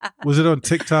Was it on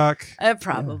TikTok?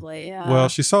 Probably, yeah. Well,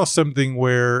 she saw something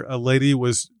where a lady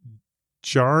was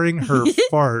jarring her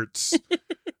farts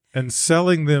and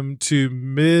selling them to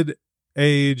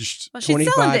mid-aged Well,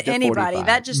 she's selling to anybody. 45.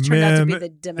 That just turned out to be the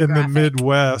demographic. in the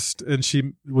Midwest, and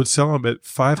she would sell them at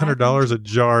 $500 a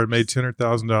jar and made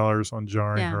 $200,000 on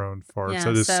jarring her own farts. Yeah,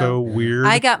 That is so weird.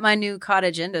 I got my new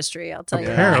cottage industry, I'll tell you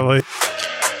that. Apparently.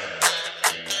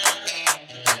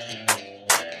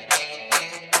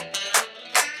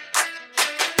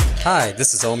 Hi,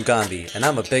 this is Om Gandhi, and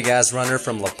I'm a big ass runner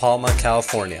from La Palma,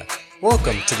 California.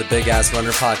 Welcome to the Big Ass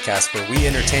Runner podcast, where we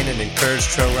entertain and encourage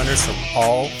trail runners from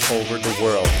all over the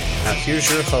world. Now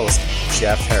here's your host,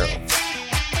 Jeff Harold.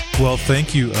 Well,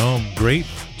 thank you, Om. Great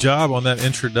job on that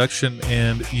introduction,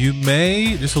 and you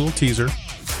may, just a little teaser,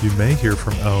 you may hear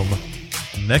from Om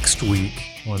next week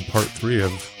on part 3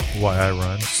 of Why I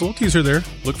Run. Just a little teaser there.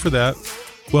 Look for that.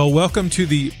 Well, welcome to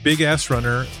the Big Ass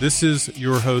Runner. This is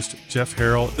your host, Jeff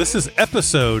Harold. This is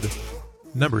episode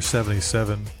number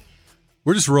 77.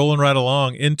 We're just rolling right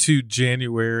along into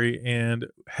January and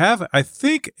have, I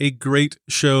think, a great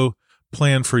show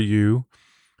planned for you.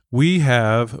 We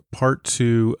have part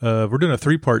 2 of, we're doing a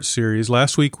 3-part series.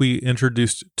 Last week we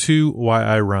introduced 2 Why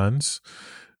I Runs.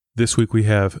 This week we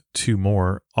have 2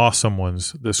 more awesome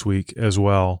ones this week as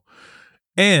well.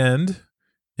 And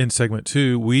in segment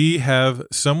 2, we have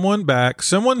someone back,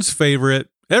 someone's favorite,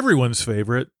 everyone's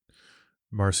favorite.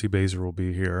 Marcy Baser will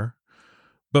be here.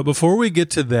 But before we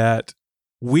get to that,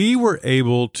 we were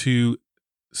able to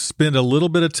spend a little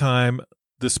bit of time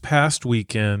this past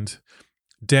weekend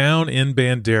down in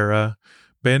Bandera.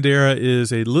 Bandera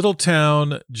is a little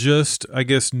town just, I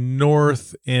guess,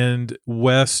 north and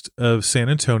west of San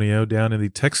Antonio, down in the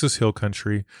Texas Hill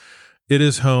Country. It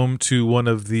is home to one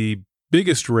of the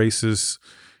biggest races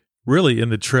really in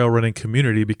the trail running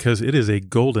community because it is a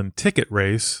golden ticket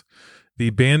race, the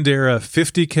Bandera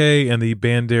 50K and the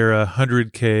Bandera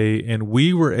 100K. And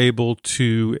we were able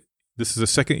to, this is the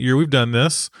second year we've done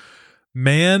this,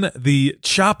 man the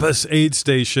Chiapas aid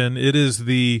station. It is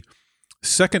the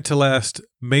second to last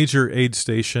major aid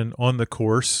station on the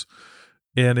course.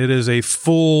 And it is a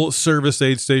full service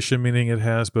aid station, meaning it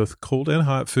has both cold and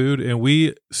hot food. And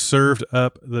we served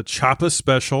up the Chiapas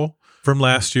special from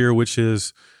last year, which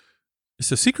is,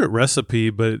 it's a secret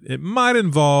recipe, but it might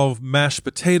involve mashed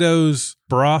potatoes,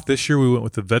 broth. This year we went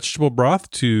with the vegetable broth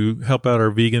to help out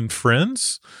our vegan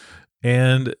friends.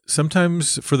 And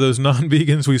sometimes for those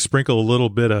non-vegans, we sprinkle a little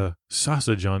bit of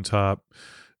sausage on top.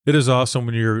 It is awesome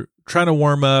when you're trying to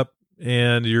warm up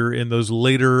and you're in those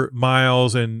later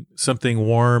miles, and something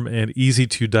warm and easy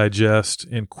to digest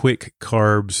and quick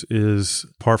carbs is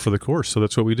par for the course. So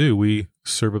that's what we do. We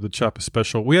serve up the Chiapas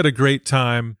special. We had a great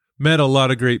time. Met a lot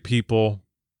of great people,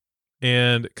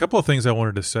 and a couple of things I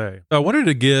wanted to say. I wanted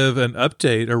to give an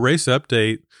update, a race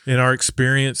update, in our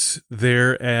experience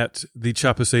there at the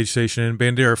Chiapas aid station in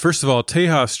Bandera. First of all,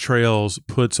 Tejas Trails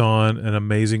puts on an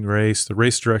amazing race. The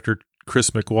race director,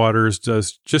 Chris McWaters,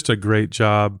 does just a great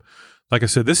job. Like I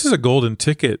said, this is a golden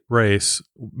ticket race,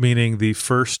 meaning the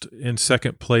first and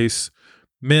second place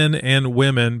men and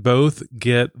women both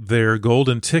get their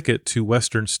golden ticket to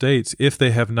Western States if they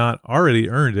have not already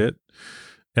earned it.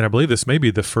 And I believe this may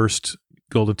be the first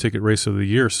golden ticket race of the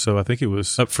year. So I think it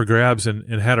was up for grabs and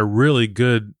had a really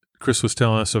good, Chris was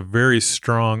telling us, a very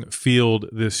strong field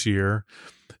this year.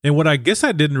 And what I guess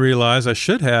I didn't realize I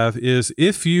should have is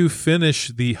if you finish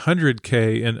the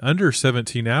 100K in under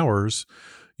 17 hours,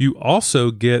 you also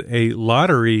get a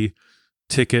lottery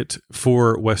ticket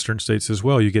for Western States as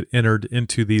well. You get entered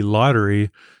into the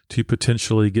lottery to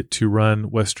potentially get to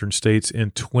run Western States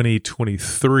in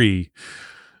 2023.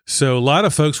 So a lot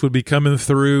of folks would be coming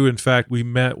through. In fact, we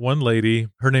met one lady,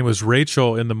 her name was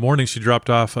Rachel. In the morning, she dropped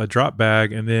off a drop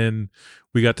bag, and then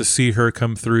we got to see her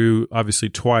come through obviously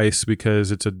twice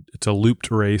because it's a looped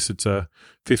race. It's a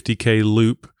 50K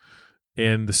loop.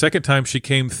 And the second time she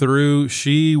came through,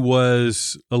 she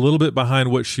was a little bit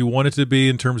behind what she wanted to be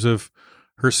in terms of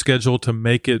her schedule to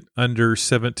make it under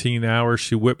 17 hours.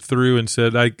 She whipped through and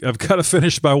said, I've got to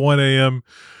finish by 1 a.m.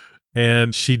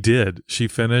 And she did. She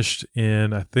finished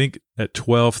in, I think, at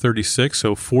 12:36,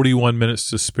 so 41 minutes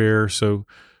to spare. So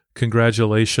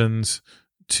congratulations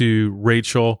to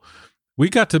Rachel. We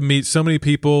got to meet so many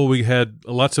people. We had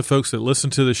lots of folks that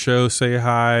listened to the show say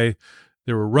hi.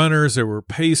 There were runners, there were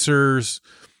pacers,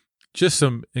 just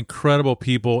some incredible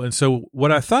people. And so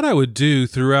what I thought I would do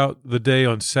throughout the day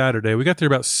on Saturday, we got there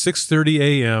about 6:30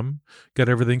 a.m., got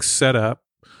everything set up.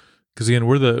 Because again,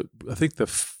 we're I think the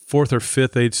 4th or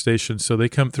 5th aid station. So they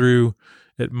come through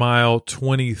at mile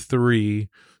 23.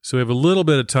 So we have a little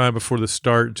bit of time before the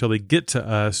start until they get to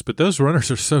us. But those runners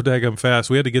are so daggum fast.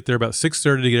 We had to get there about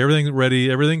 6:30 to get everything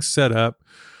ready, everything set up.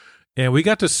 And we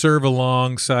got to serve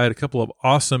alongside a couple of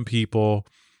awesome people,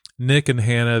 Nick and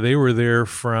Hannah. They were there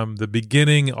from the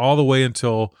beginning all the way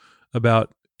until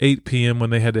about 8 p.m. when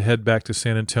they had to head back to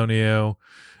San Antonio.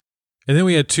 And then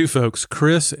we had two folks,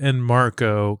 Chris and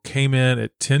Marco, came in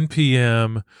at 10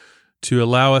 p.m. to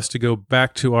allow us to go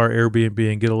back to our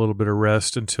Airbnb and get a little bit of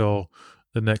rest until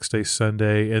the next day,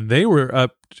 Sunday. And they were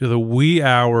up to the wee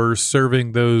hours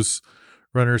serving those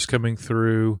runners coming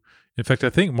through. In fact, I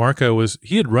think Marco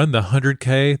he had run the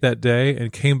 100K that day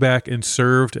and came back and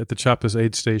served at the Chiapas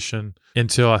aid station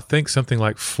until I think something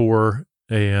like 4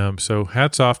 a.m. So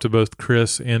hats off to both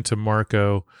Chris and to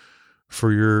Marco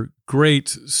for your great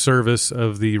service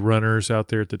of the runners out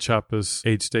there at the Chiapas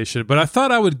aid station. But I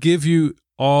thought I would give you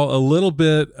all a little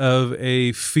bit of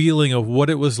a feeling of what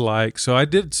it was like. So I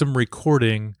did some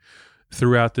recording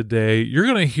throughout the day. You're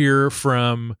going to hear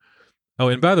from,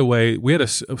 and by the way, we had a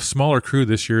smaller crew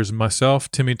this year. As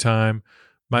myself, Timmy Time,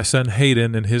 my son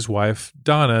Hayden, and his wife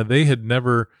Donna. They had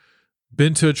never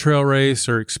been to a trail race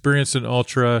or experienced an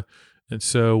ultra, and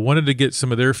so wanted to get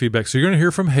some of their feedback. So you're going to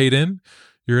hear from Hayden.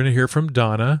 You're going to hear from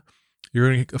Donna. You're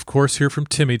going to, of course, hear from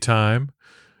Timmy Time.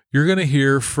 You're going to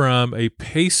hear from a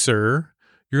pacer.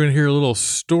 You're going to hear a little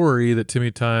story that Timmy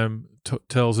Time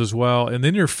tells as well. And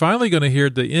then you're finally going to hear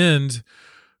at the end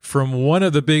from one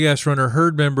of the Big Ass Runner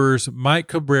herd members, Mike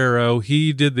Cabrero.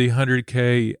 He did the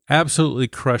 100K, absolutely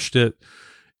crushed it.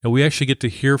 And we actually get to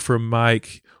hear from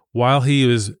Mike while he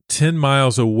was 10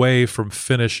 miles away from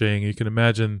finishing. You can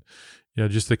imagine,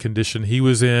 just the condition he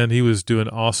was in. He was doing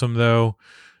awesome, though.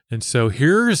 And so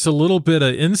here's a little bit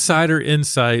of insider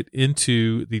insight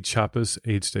into the Chiapas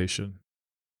aid station.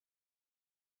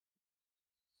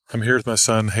 I'm here with my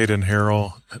son, Hayden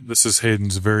Harrell. This is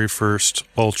Hayden's very first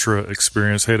ultra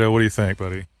experience. Hayden, what do you think,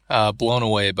 buddy? Blown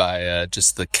away by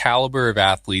just the caliber of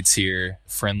athletes here,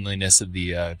 friendliness of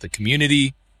the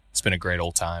community. It's been a great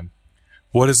old time.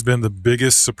 What has been the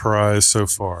biggest surprise so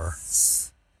far?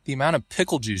 The amount of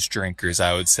pickle juice drinkers,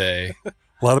 I would say.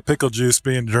 A lot of pickle juice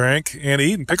being drank and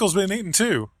eaten. Pickles being eaten,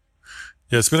 too.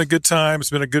 Yeah, it's been a good time. It's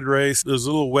been a good race. It was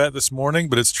a little wet this morning,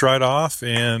 but it's dried off,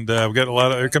 and we got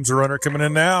here comes a runner coming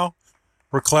in now.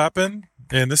 We're clapping,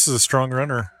 and this is a strong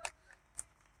runner.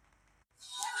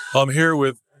 I'm here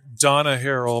with Donna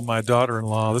Harrell, my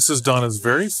daughter-in-law. This is Donna's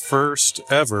very first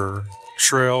ever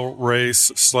trail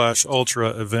race / ultra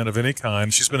event of any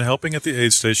kind. She's been helping at the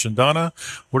aid station. Donna,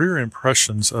 what are your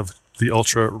impressions of the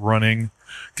ultra running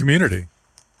community?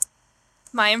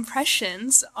 My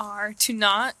impressions are to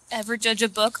not ever judge a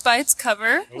book by its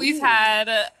cover. Ooh. We've had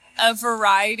a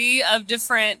variety of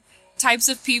different types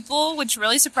of people, which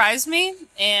really surprised me.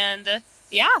 And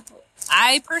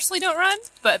I personally don't run,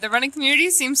 but the running community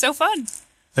seems so fun.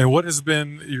 And what has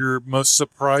been your most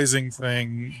surprising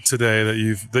thing today that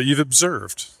you've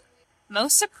observed?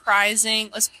 Most surprising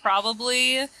was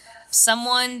probably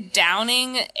someone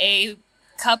downing a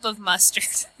cup of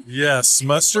mustard. Yes,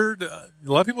 mustard. A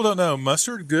lot of people don't know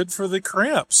mustard good for the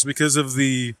cramps because of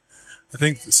I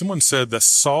think someone said the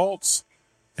salt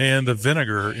and the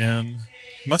vinegar in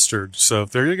mustard. So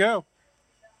there you go.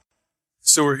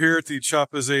 So we're here at the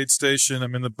Chiapas aid station.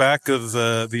 I'm in the back of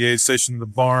the aid station, the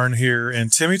barn here,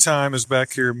 and Timmy Time is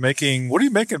back here making. What are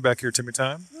you making back here, Timmy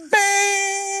Time? Bacon.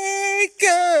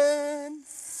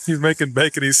 He's making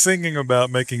bacon. He's singing about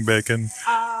making bacon.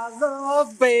 I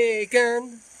love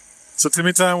bacon. So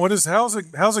Timmy Time, how's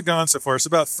it gone so far? It's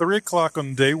about 3:00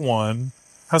 on day one.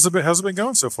 How's it been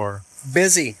going so far?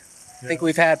 Busy. I think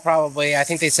we've had I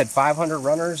think they said 500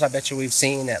 runners. I bet you we've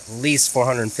seen at least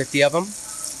 450 of them.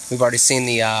 We've already seen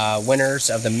the winners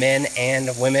of the men and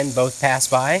women both pass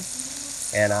by.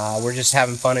 And we're just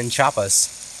having fun in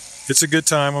Chiapas. It's a good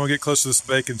time when we get close to this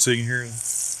bacon so you can hear it.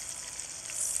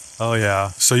 Oh, yeah.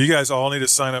 So you guys all need to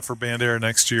sign up for Bandera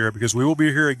next year because we will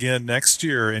be here again next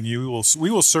year, and we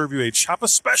will serve you a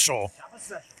Chiapas special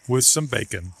with some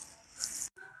bacon.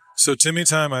 So, Timmy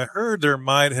Time, I heard there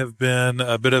might have been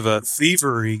a bit of a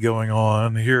thievery going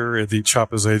on here at the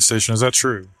Chiapas aid station. Is that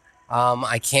true?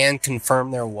 I can confirm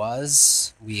there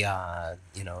was. We, the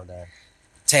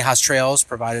Tejas Trails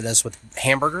provided us with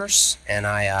hamburgers, and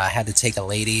I had to take a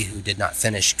lady who did not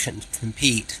finish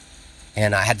compete.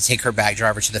 And I had to take her back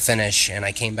driver to the finish, and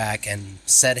I came back, and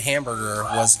said hamburger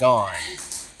was gone.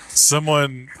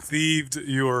 Someone thieved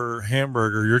your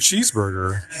hamburger, your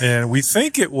cheeseburger, and we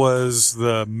think it was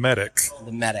the medic.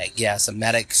 The medic, yes. A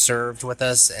medic served with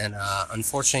us, and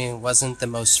unfortunately wasn't the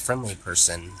most friendly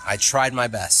person. I tried my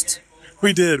best.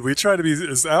 We did. We tried to be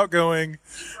as outgoing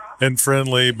and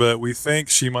friendly, but we think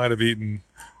she might have eaten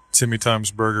Timmy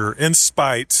Times Burger in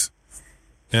spite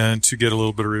and to get a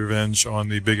little bit of revenge on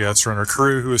the Big Ass Runner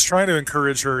crew, who was trying to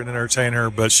encourage her and entertain her,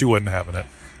 but she wasn't having it.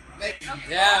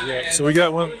 So we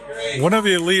got one of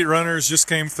the elite runners just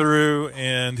came through,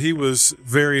 and he was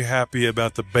very happy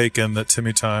about the bacon that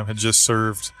Timmy Time had just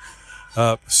served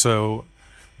up. So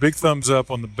big thumbs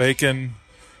up on the bacon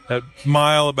at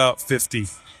mile about 50.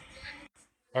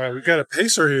 All right, we've got a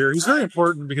pacer here. He's very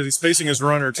important because he's pacing his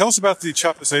runner. Tell us about the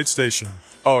Chop This Aid Station.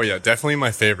 Oh, yeah, definitely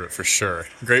my favorite for sure.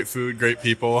 Great food, great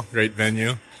people, great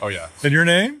venue. Oh, yeah. And your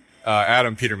name?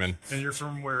 Adam Peterman. And you're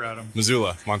from where, Adam?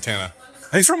 Missoula, Montana.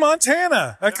 He's from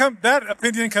Montana. That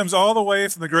opinion comes all the way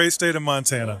from the great state of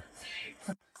Montana.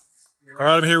 All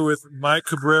right, I'm here with Mike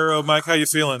Cabrero. Mike, how you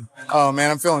feeling? Oh,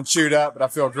 man, I'm feeling chewed up, but I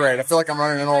feel great. I feel like I'm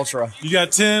running an ultra. You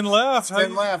got 10 left.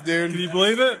 10 left, dude. Can you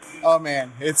believe it? Oh,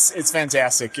 man, it's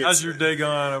fantastic. How's your day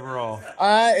going overall?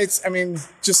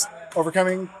 Just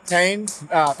overcoming pain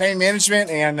management,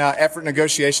 and effort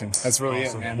negotiation. That's really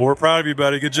awesome. It, man. Well, we're proud of you,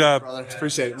 buddy. Good job. Brother.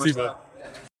 Appreciate it. See you, bud.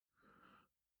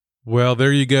 Well,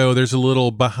 there you go. There's a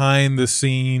little behind the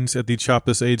scenes at the Chop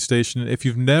This Aid Station. If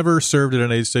you've never served at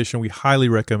an aid station, we highly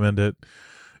recommend it.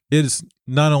 It is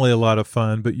not only a lot of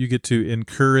fun, but you get to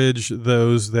encourage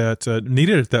those that need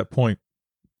it at that point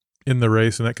in the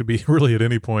race, and that could be really at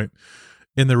any point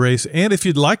in the race. And if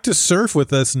you'd like to surf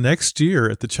with us next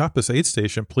year at the Chop This Aid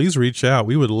Station, please reach out.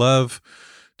 We would love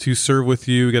to serve with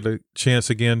you. We got a chance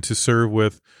again to serve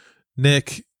with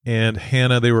Nick and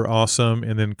Hannah. They were awesome.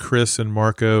 And then Chris and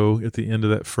Marco at the end of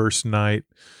that first night.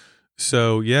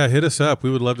 So yeah, hit us up.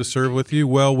 We would love to serve with you.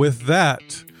 Well, with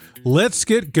that, let's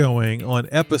get going on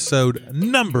episode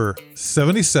number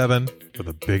 77 for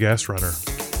the Big Ass Runner.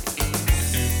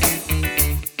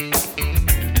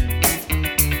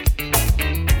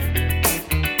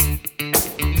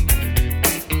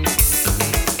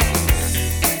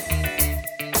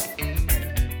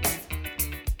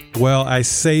 Well, I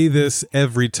say this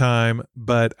every time,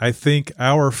 but I think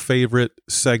our favorite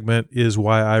segment is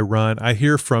Why I Run. I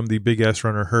hear from the Big Ass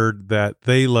Runner herd that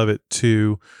they love it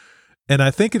too. And I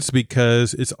think it's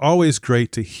because it's always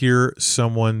great to hear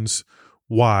someone's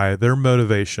why, their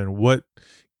motivation, what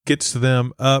gets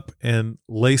them up and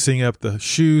lacing up the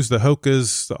shoes, the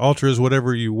Hokas, the Ultras,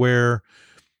 whatever you wear,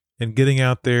 and getting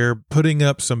out there, putting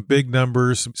up some big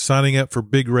numbers, signing up for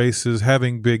big races,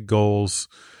 having big goals.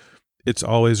 It's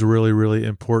always really, really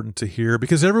important to hear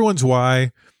because everyone's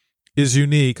why is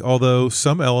unique, although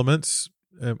some elements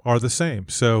are the same.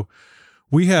 So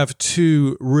we have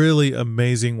two really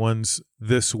amazing ones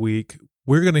this week.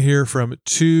 We're going to hear from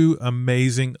two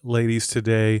amazing ladies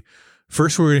today.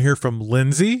 First, we're going to hear from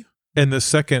Lindsay, and the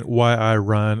second Why I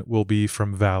Run will be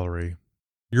from Valerie.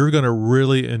 You're going to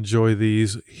really enjoy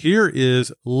these. Here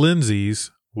is Lindsay's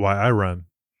Why I Run.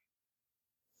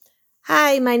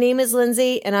 Hi, my name is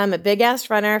Lindsay, and I'm a big ass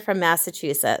runner from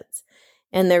Massachusetts.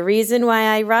 And the reason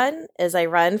why I run is I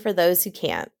run for those who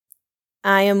can't.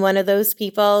 I am one of those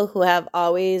people who have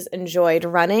always enjoyed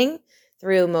running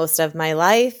through most of my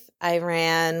life. I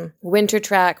ran winter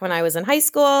track when I was in high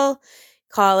school.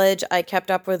 College, I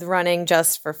kept up with running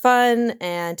just for fun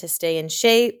and to stay in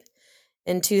shape.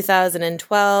 In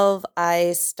 2012,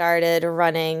 I started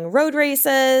running road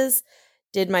races.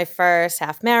 Did my first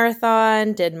half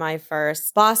marathon, did my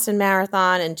first Boston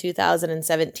Marathon in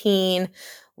 2017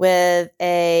 with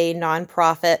a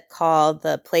nonprofit called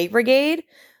the Play Brigade,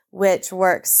 which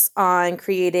works on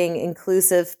creating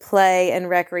inclusive play and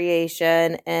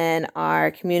recreation in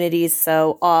our communities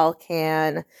so all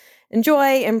can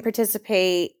enjoy and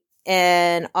participate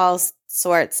in all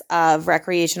sorts of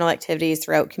recreational activities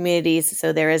throughout communities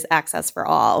so there is access for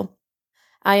all.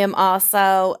 I am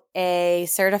also a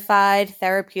certified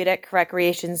therapeutic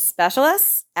recreation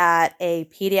specialist at a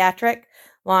pediatric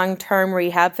long-term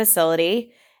rehab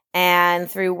facility. And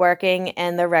through working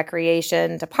in the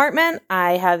recreation department,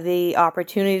 I have the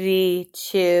opportunity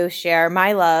to share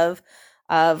my love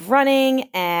of running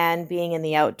and being in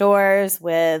the outdoors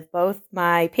with both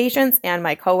my patients and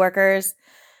my coworkers.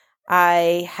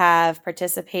 I have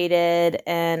participated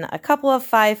in a couple of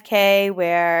 5K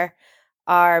where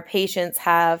our patients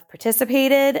have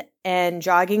participated in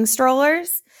jogging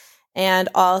strollers, and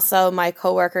also my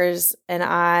coworkers and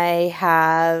I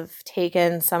have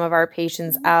taken some of our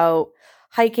patients out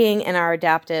hiking in our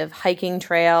adaptive hiking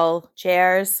trail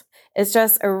chairs. It's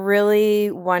just a really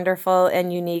wonderful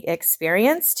and unique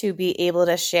experience to be able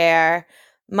to share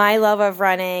my love of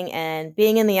running and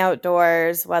being in the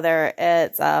outdoors, whether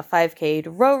it's a 5K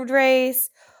road race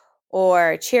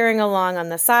or cheering along on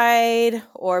the side,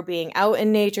 or being out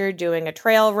in nature doing a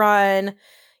trail run,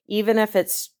 even if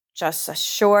it's just a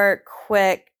short,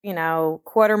 quick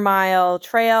quarter mile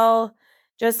trail,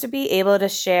 just to be able to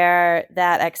share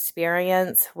that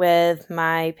experience with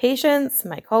my patients,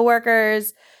 my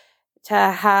coworkers, to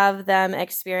have them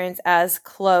experience as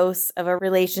close of a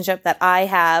relationship that I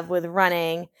have with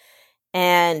running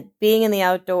and being in the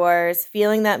outdoors,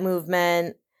 feeling that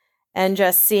movement, and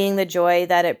just seeing the joy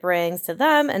that it brings to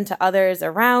them and to others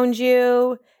around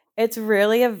you. It's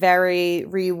really a very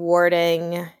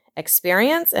rewarding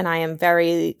experience, and I am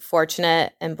very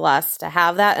fortunate and blessed to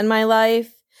have that in my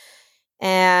life.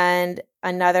 And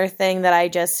another thing that I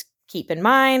just keep in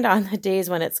mind on the days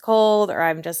when it's cold or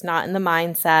I'm just not in the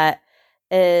mindset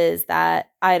is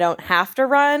that I don't have to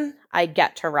run, I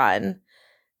get to run.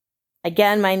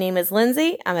 Again, my name is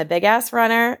Lindsay. I'm a big ass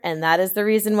runner, and that is the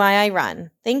reason why I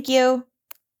run. Thank you.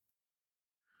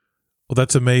 Well,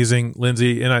 that's amazing,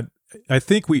 Lindsay. And I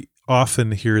think we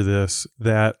often hear this,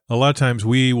 that a lot of times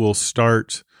we will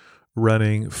start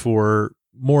running for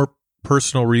more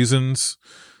personal reasons,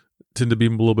 tend to be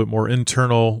a little bit more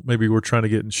internal. Maybe we're trying to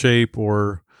get in shape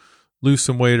or lose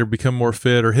some weight or become more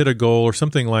fit or hit a goal or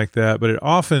something like that. But it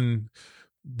often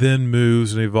then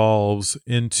moves and evolves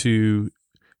into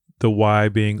the why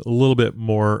being a little bit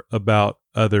more about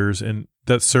others. And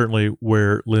that's certainly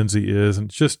where Lindsay is. And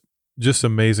just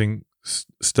amazing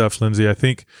stuff, Lindsay. I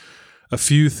think a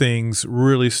few things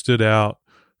really stood out.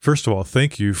 First of all,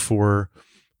 thank you for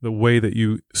the way that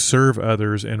you serve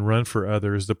others and run for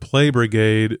others. The Play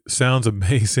Brigade sounds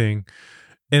amazing.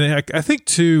 And I think,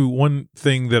 too, one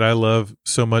thing that I love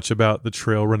so much about the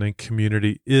trail running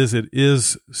community is it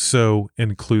is so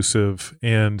inclusive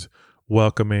and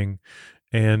welcoming.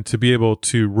 And to be able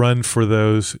to run for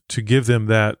those, to give them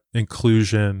that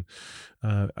inclusion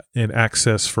and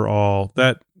access for all,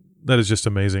 that is just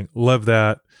amazing. Love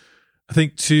that. I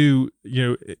think, too,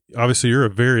 obviously you're a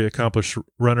very accomplished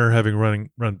runner, having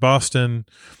run Boston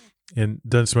and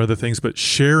done some other things, but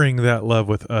sharing that love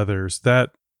with others, that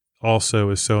also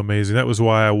is so amazing. That was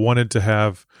why I wanted to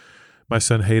have my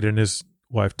son Hayden and his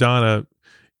wife Donna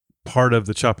part of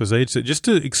the Chappa's Age, just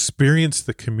to experience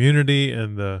the community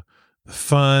and the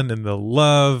fun and the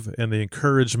love and the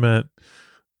encouragement.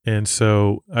 And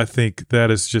so I think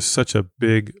that is just such a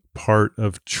big part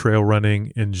of trail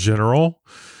running in general.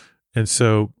 And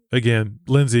so again,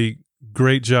 Lindsay,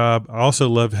 great job. I also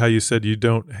love how you said you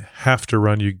don't have to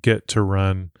run, you get to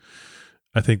run.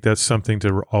 I think that's something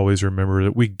to always remember,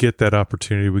 that we get that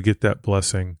opportunity, we get that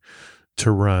blessing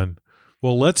to run.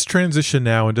 Well, let's transition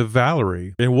now into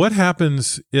Valerie. And what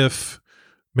happens if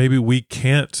maybe we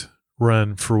can't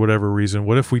run for whatever reason?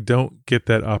 What if we don't get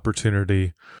that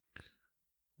opportunity?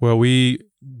 Well, we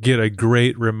get a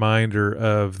great reminder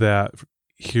of that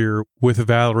here with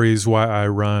Valerie's Why I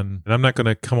Run. And I'm not going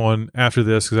to come on after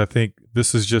this because I think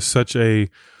this is just such a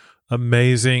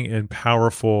amazing and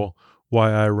powerful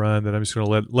Why I Run that I'm just going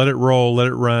to let it roll, let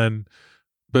it run.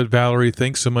 But Valerie,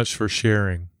 thanks so much for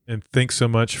sharing, and thanks so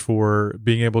much for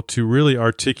being able to really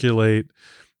articulate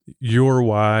your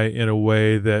why in a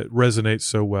way that resonates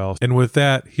so well. And with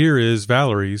that, here is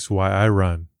Valerie's Why I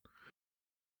Run.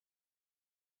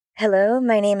 Hello,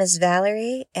 my name is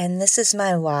Valerie, and this is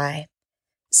my why.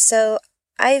 So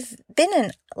I've been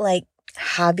an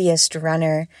hobbyist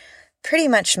runner pretty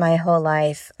much my whole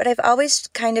life, but I've always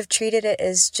kind of treated it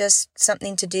as just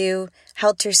something to do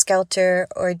helter-skelter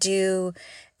or do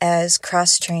as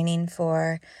cross-training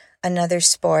for another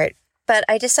sport. But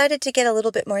I decided to get a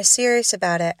little bit more serious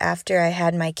about it after I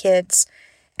had my kids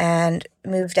and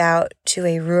moved out to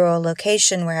a rural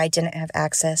location where I didn't have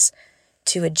access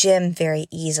to a gym very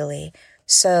easily.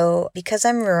 So because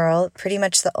I'm rural, pretty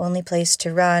much the only place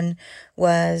to run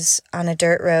was on a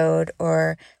dirt road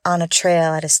or on a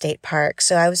trail at a state park.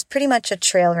 So I was pretty much a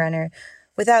trail runner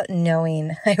without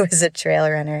knowing I was a trail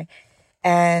runner.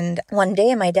 And one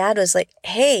day my dad was like,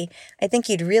 hey, I think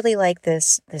you'd really like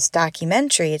this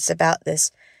documentary. It's about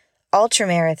this ultra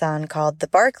marathon called the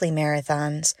Barkley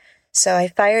Marathons. So I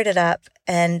fired it up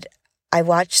and I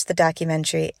watched the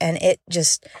documentary, and it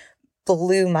just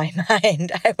blew my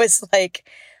mind. I was like,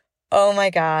 oh my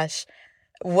gosh,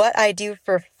 what I do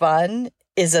for fun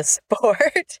is a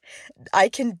sport. I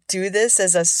can do this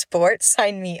as a sport.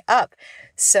 Sign me up.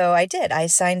 So I did. I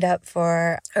signed up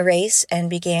for a race and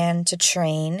began to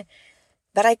train,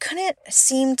 but I couldn't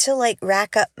seem to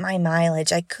rack up my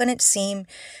mileage. I couldn't seem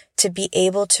to be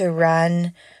able to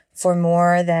run for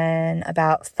more than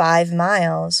about 5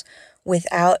 miles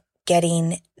without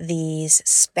getting these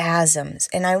spasms.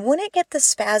 And I wouldn't get the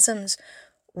spasms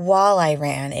while I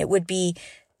ran. It would be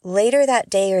later that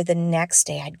day or the next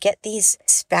day. I'd get these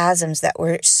spasms that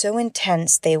were so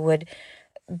intense they would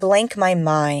blank my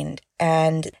mind.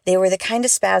 And they were the kind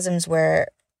of spasms where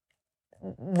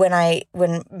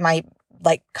when my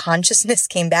like consciousness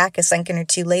came back a second or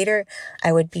two later,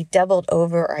 I would be doubled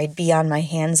over or I'd be on my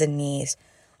hands and knees.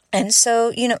 And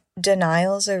so,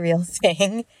 denial's a real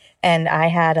thing. And I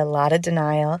had a lot of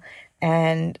denial.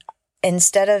 And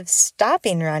instead of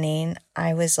stopping running,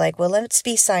 I was like, well, let's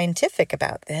be scientific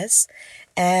about this.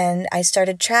 And I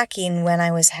started tracking when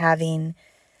I was having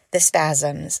the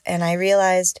spasms. And I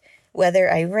realized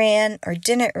whether I ran or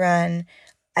didn't run,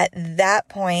 at that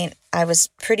point, I was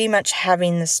pretty much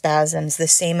having the spasms the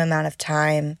same amount of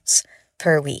times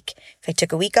per week. If I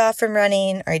took a week off from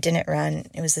running or I didn't run,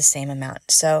 it was the same amount.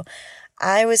 So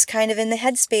I was kind of in the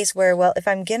headspace where, well, if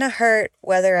I'm going to hurt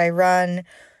whether I run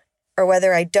or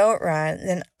whether I don't run,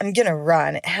 then I'm going to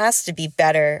run. It has to be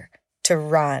better to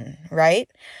run, right?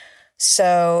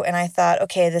 So, and I thought,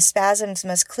 okay, the spasms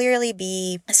must clearly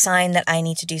be a sign that I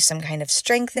need to do some kind of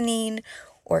strengthening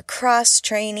or cross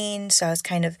training. So I was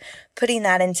kind of putting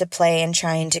that into play and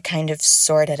trying to kind of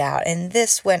sort it out. And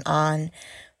this went on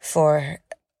for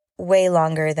way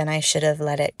longer than I should have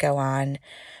let it go on,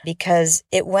 because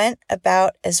it went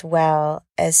about as well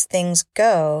as things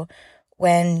go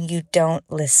when you don't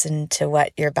listen to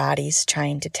what your body's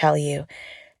trying to tell you.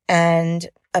 And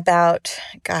about,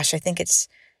 I think it's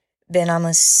been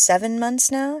almost 7 months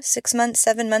now, 6 months,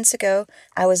 7 months ago,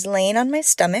 I was laying on my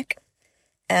stomach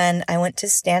and I went to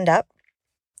stand up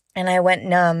and I went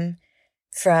numb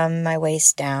from my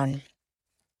waist down.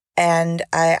 And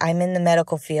I'm in the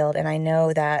medical field and I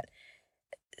know that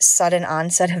sudden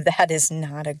onset of that is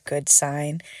not a good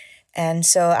sign. And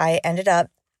so I ended up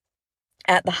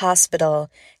at the hospital,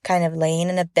 kind of laying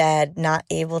in a bed, not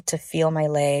able to feel my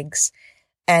legs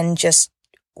and just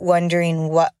wondering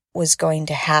what was going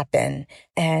to happen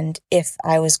and if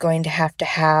I was going to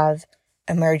have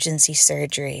emergency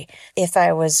surgery, if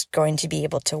I was going to be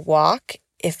able to walk,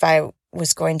 if I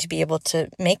was going to be able to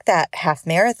make that half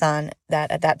marathon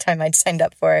that at that time I'd signed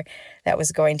up for, that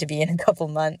was going to be in a couple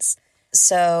months.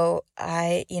 So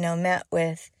I, met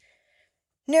with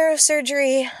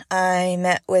neurosurgery, I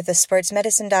met with a sports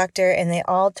medicine doctor, and they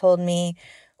all told me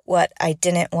what I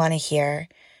didn't want to hear.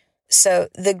 So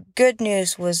the good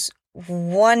news was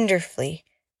wonderfully,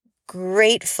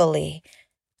 gratefully,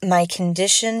 my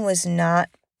condition was not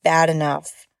bad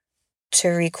enough to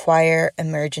require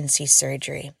emergency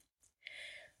surgery.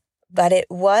 But it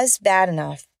was bad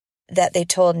enough that they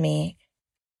told me,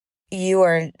 you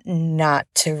are not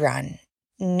to run.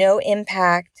 No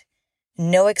impact,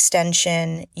 no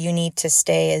extension. You need to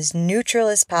stay as neutral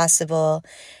as possible.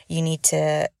 You need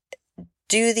to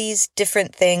do these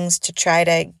different things to try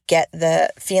to get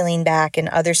the feeling back and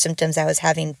other symptoms I was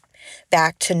having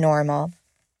back to normal.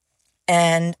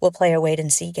 And we'll play a wait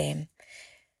and see game.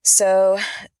 So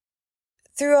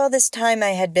through all this time,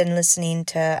 I had been listening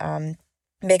to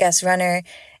Big Ass Runner,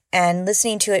 and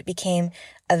listening to it became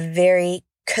a very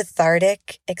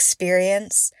cathartic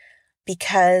experience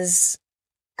because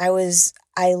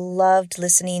I loved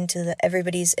listening to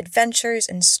everybody's adventures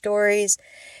and stories.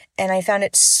 And I found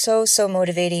it so, so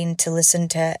motivating to listen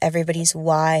to everybody's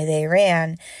why they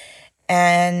ran.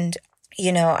 And,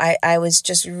 I was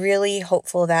just really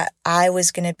hopeful that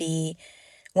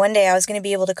one day I was going to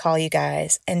be able to call you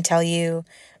guys and tell you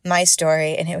my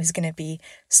story. And it was going to be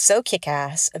so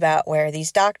kick-ass about where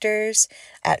these doctors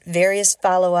at various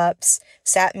follow-ups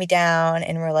sat me down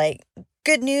and were like,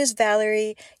 good news,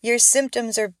 Valerie, your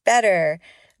symptoms are better.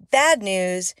 Bad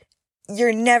news,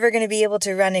 you're never going to be able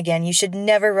to run again. You should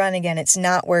never run again. It's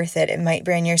not worth it. It might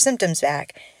bring your symptoms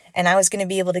back. And I was going to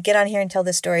be able to get on here and tell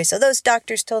the story. So those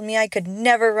doctors told me I could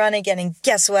never run again. And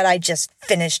guess what? I just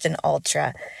finished an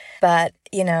ultra. But,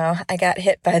 I got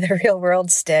hit by the real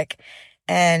world stick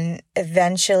and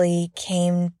eventually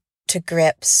came to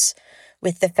grips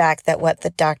with the fact that what the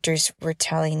doctors were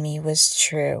telling me was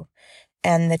true.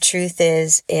 And the truth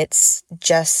is, it's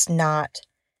just not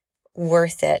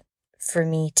worth it for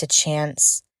me to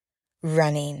chance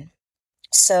running.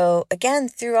 So again,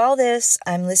 through all this,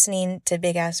 I'm listening to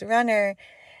Big Ass Runner,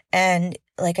 and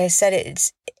like I said,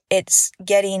 it's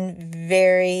getting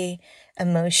very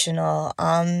emotional.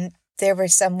 There were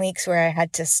some weeks where I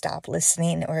had to stop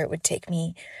listening, or it would take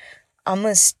me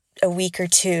almost a week or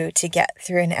two to get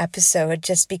through an episode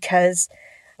just because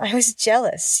I was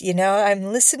jealous. I'm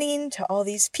listening to all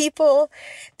these people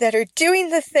that are doing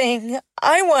the thing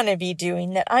I want to be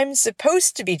doing, that I'm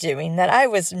supposed to be doing, that I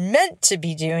was meant to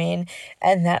be doing,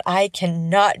 and that I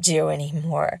cannot do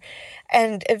anymore.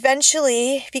 And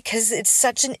eventually, because it's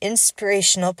such an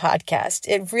inspirational podcast,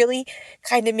 it really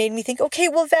kind of made me think, okay,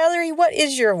 well, Valerie, what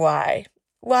is your why?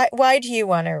 Why do you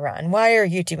want to run? Why are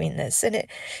you doing this? And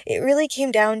it really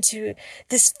came down to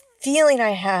this feeling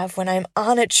I have when I'm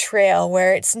on a trail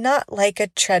where it's not like a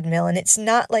treadmill and it's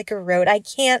not like a road.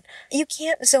 You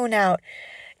can't zone out.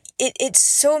 It's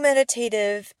so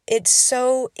meditative. It's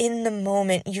so in the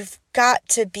moment. You've got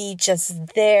to be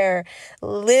just there,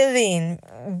 living,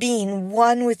 being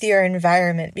one with your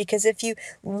environment. Because if you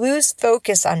lose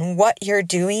focus on what you're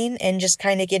doing and just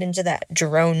kind of get into that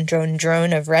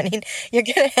drone of running, you're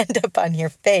going to end up on your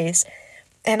face.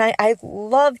 And I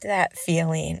loved that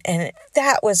feeling. And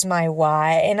that was my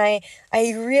why. And I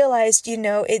realized,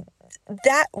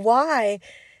 that why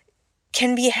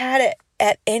can be had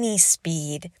at any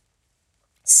speed.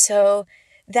 So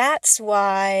that's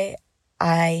why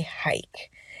I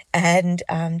hike. And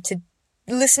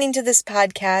listening to this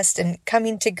podcast and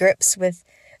coming to grips with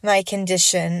my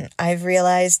condition, I've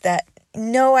realized that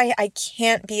no, I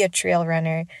can't be a trail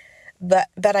runner,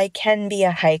 but I can be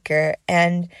a hiker.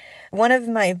 And one of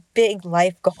my big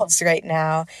life goals right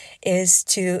now is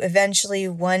to eventually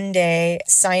one day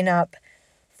sign up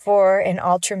for an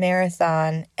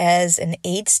ultramarathon as an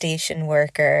aid station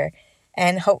worker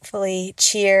and hopefully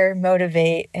cheer,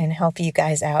 motivate, and help you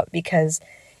guys out. Because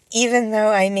even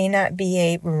though I may not be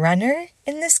a runner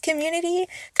in this community,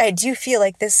 I do feel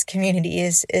like this community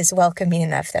is welcoming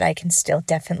enough that I can still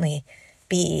definitely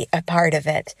be a part of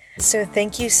it. So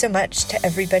thank you so much to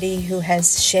everybody who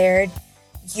has shared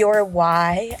your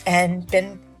why and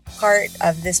been part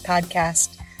of this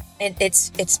podcast.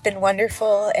 It's been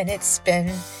wonderful, and it's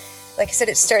been, like I said,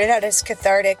 it started out as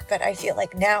cathartic, but I feel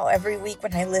like now every week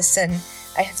when I listen,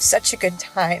 I have such a good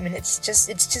time, and it's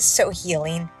just so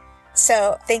healing.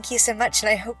 So thank you so much, and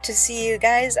I hope to see you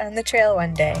guys on the trail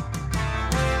one day.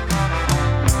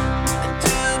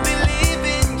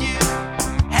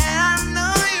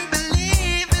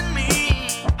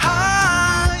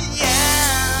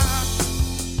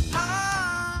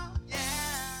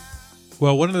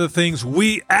 Well, one of the things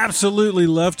we absolutely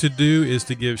love to do is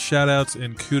to give shout-outs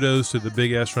and kudos to the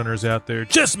big-ass runners out there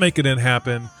just making it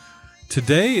happen.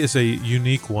 Today is a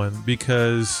unique one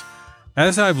because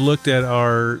as I've looked at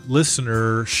our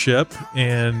listenership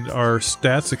and our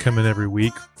stats that come in every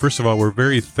week, first of all, we're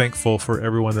very thankful for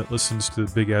everyone that listens to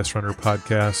the Big Ass Runner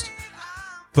podcast.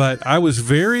 But I was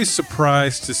very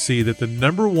surprised to see that the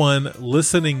number one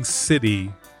listening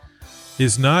city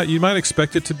is not, you might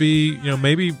expect it to be,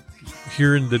 maybe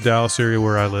here in the Dallas area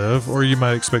where I live, or you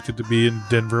might expect it to be in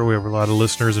Denver. We have a lot of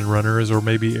listeners and runners, or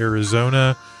maybe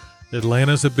Arizona.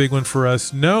 Atlanta's a big one for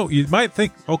us. No, you might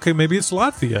think, okay, maybe it's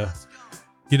Latvia.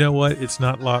 You know what? It's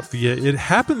not Latvia. It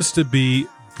happens to be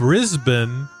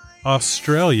Brisbane,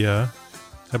 Australia.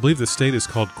 I believe the state is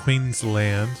called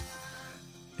Queensland.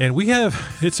 And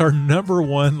it's our number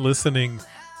one listening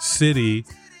city.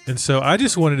 And so I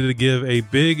just wanted to give a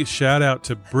big shout out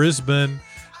to Brisbane.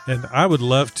 And I would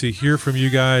love to hear from you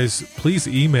guys. Please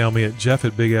email me at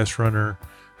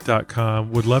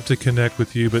jeff@bigassrunner.com. Would love to connect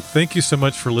with you. But thank you so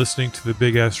much for listening to the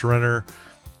Big Ass Runner.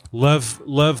 Love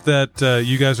that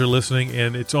you guys are listening.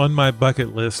 And it's on my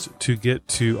bucket list to get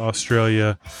to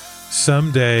Australia.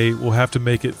 Someday we'll have to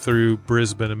make it through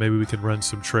Brisbane and maybe we can run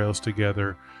some trails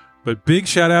together. But big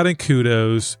shout out and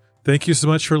kudos. Thank you so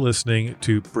much for listening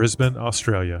to Brisbane,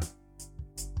 Australia.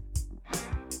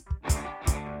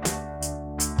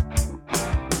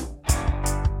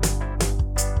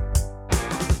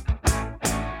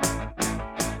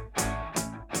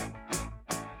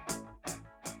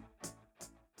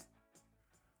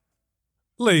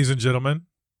 Ladies and gentlemen,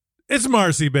 it's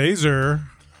Marcy Baser.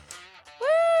 Woo!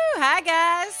 Hi,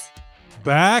 guys.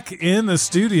 Back in the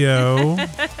studio,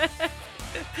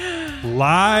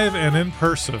 live and in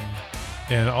person,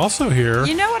 and also here.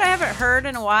 You know what I haven't heard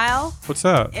in a while? What's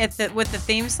that? With the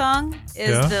theme song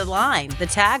is the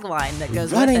tagline that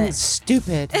goes Running with it. Is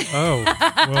stupid. Oh,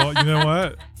 well, you know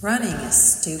what? Running is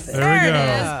stupid.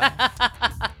 There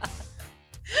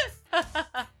we go.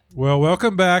 Well,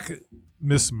 welcome back,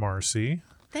 Miss Marcy.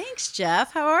 Thanks,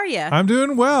 Jeff. How are you? I'm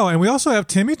doing well, and we also have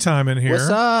Timmy Time in here. What's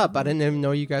up? I didn't even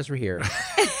know you guys were here.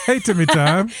 Hey, Timmy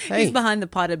Time. Hey. He's behind the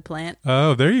potted plant.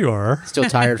 Oh, there you are. Still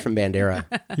tired from Bandera.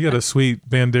 You got a sweet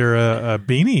Bandera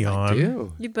beanie on. I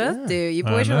do. You both do. You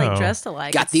boys are like dressed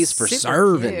alike. Got these for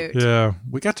serving. Cute. Yeah,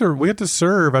 we got to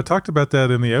serve. I talked about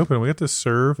that in the open. We got to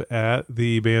serve at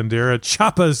the Bandera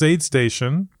Chappas aid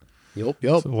station. Yep.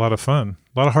 It's a lot of fun.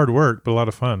 A lot of hard work, but a lot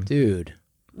of fun. Dude.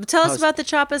 Tell us about the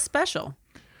Chappas special.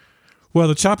 Well,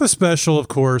 the Chappa special, of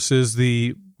course, is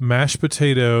the mashed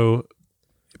potato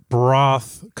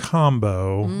broth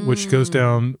combo, which goes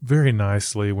down very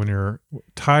nicely when you're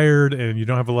tired and you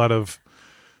don't have a lot of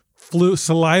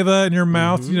saliva in your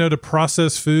mouth, to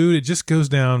process food. It just goes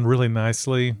down really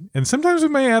nicely. And sometimes we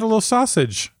may add a little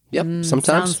sausage Yep. Sometimes.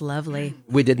 Sounds lovely.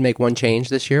 We did make one change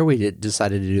this year. We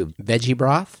decided to do veggie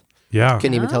broth. Yeah.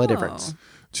 Couldn't even tell the difference.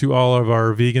 To all of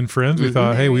our vegan friends, we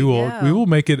thought, hey, we will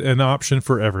make it an option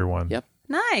for everyone. Yep.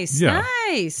 Nice. Yeah.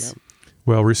 Nice. Yep.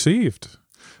 Well received.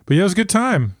 But yeah, it was a good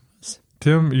time.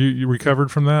 Tim, you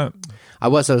recovered from that? I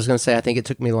was going to say, I think it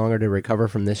took me longer to recover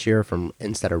from this year from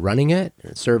instead of running it,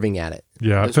 serving at it.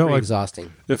 Yeah. It was pretty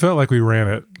exhausting. It felt like we ran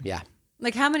it. Yeah.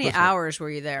 Like how many hours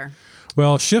were you there?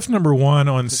 Well, shift number 1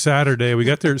 on Saturday, we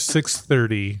got there at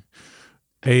 6:30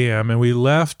 a.m. and we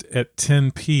left at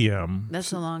 10 p.m.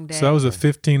 That's a long day. So that was a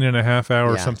 15 and a half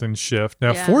hour something shift.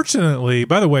 Now, fortunately,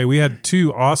 by the way, we had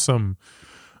 2 awesome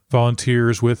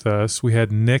volunteers with us. We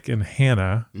had Nick and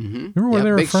Hannah. Remember where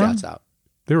they were big from? shouts out.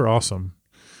 They were awesome.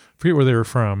 Forget where they were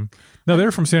from. No, they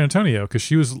were from San Antonio because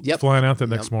she was flying out that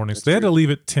next morning. So they had to leave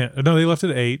at 10. No, they left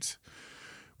at 8.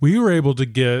 We were able to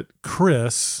get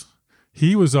Chris.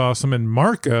 He was awesome. And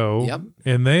Marco. Yep.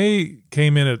 And they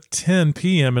came in at 10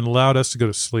 p.m. and allowed us to go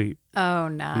to sleep. Oh,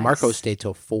 nice. Marco stayed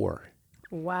till 4.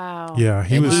 Wow. Yeah,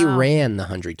 he ran the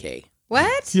 100K.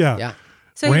 What? Yeah. Yeah.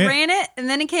 So he ran it and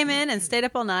then he came in and stayed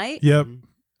up all night? Yep.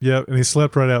 Yep. And he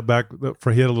slept right out back.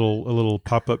 He had a little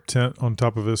pop-up tent on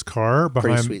top of his car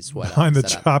behind the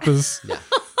Choppa's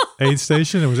aid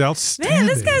station. It was outstanding. Man,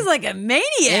 this guy's like a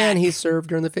maniac. And he served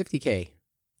during the 50K.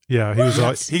 Yeah,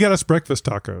 he got us breakfast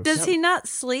tacos. Does he not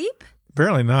sleep?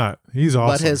 Apparently not. He's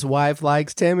awesome. But his wife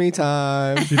likes Timmy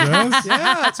time. She does?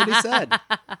 Yeah, that's what he said.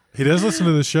 He does listen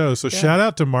to the show. So shout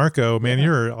out to Marco. Man,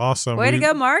 you're awesome. Way to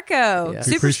go, Marco. Yeah.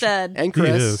 Super stud. And Chris.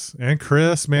 He is. And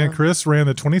Chris. Man, Chris ran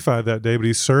the 25 that day, but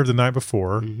he served the night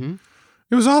before.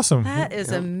 It was awesome. That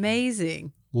is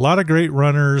amazing. A lot of great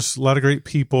runners, a lot of great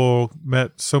people,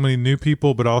 met so many new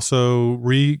people, but also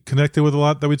reconnected with a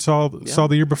lot that we saw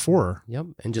the year before. Yep.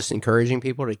 And just encouraging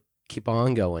people to keep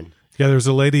on going. Yeah, there's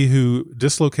a lady who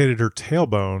dislocated her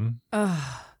tailbone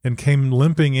and came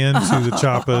limping into the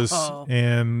Choppas.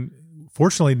 And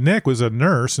fortunately, Nick was a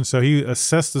nurse, and so he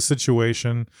assessed the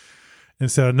situation and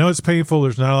said, I know it's painful.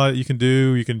 There's not a lot you can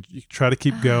do. You can try to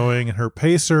keep going. And her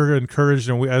pacer encouraged,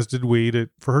 and as did we,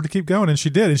 for her to keep going. And she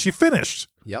did, and she finished.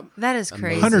 Yep. That is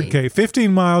crazy. 100K,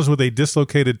 15 miles with a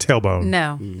dislocated tailbone.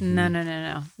 No.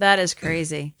 That is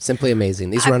crazy. Simply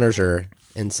amazing. These runners are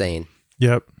insane.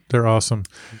 Yep, they're awesome.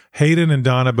 Hayden and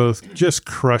Donna both just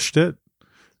crushed it.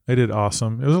 They did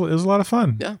awesome. It was a lot of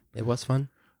fun. Yeah, it was fun.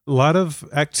 A lot of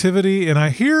activity. And I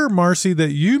hear, Marcy,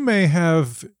 that you may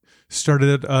have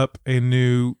started up a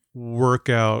new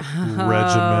workout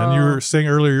regimen. You were saying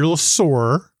earlier you're a little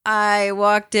sore. I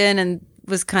walked in and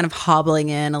was kind of hobbling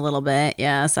in a little bit.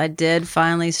 Yes, I did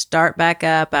finally start back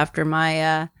up after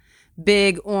my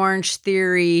big Orange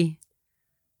Theory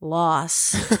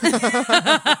loss.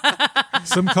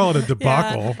 Some call it a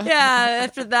debacle. Yeah,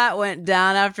 after that went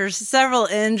down, after several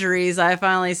injuries, I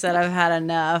finally said I've had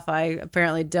enough. I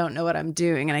apparently don't know what I'm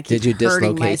doing, and I keep Did you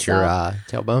hurting dislocate your myself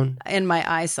tailbone? in my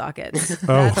eye sockets.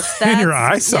 In your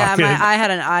eye socket? Yeah, I had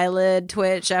an eyelid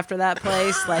twitch after that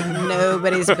place, like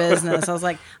nobody's business. I was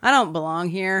like, I don't belong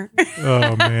here.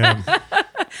 Oh, man.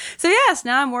 So yes,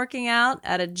 now I'm working out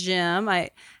at a gym. I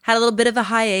had a little bit of a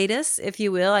hiatus, if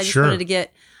you will. I just wanted to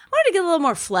get a little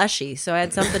more fleshy, so I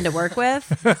had something to work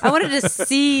with. I wanted to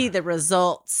see the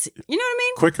results. You know what I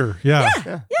mean? Quicker, yeah.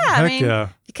 I mean,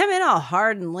 you come in all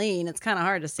hard and lean, it's kind of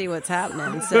hard to see what's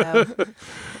happening. So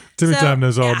Timmy Time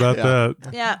knows all about that.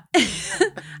 Yeah.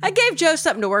 I gave Joe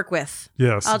something to work with.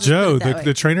 Yes, I'll just Joe. put it that way.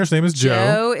 The trainer's name is Joe.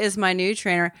 Joe is my new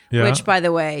trainer, which, by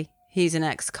the way, he's an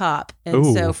ex-cop. And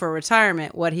so for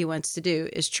retirement, what he wants to do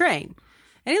is train.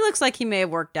 And he looks like he may have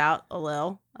worked out a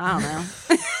little. I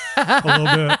don't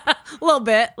know. A little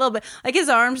bit. Like his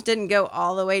arms didn't go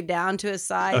all the way down to his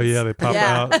sides. Oh yeah, they pop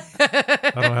out.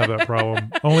 I don't have that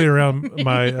problem. Only around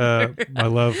my my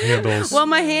love handles. Well,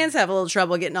 my hands have a little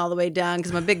trouble getting all the way down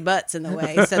because my big butt's in the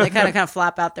way, so they kind of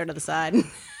flap out there to the side.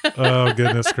 Oh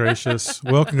goodness gracious!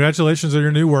 Well, congratulations on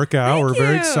your new workout. We're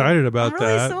very excited about I'm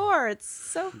really that. sore. It's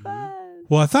so fun.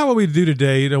 Well, I thought what we'd do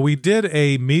today, we did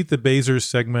a Meet the Bazers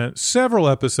segment several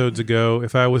episodes ago.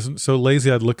 If I wasn't so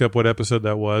lazy, I'd look up what episode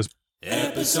that was.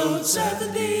 Episode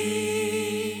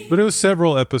 70. But it was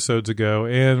several episodes ago,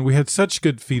 and we had such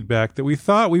good feedback that we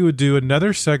thought we would do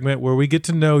another segment where we get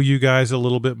to know you guys a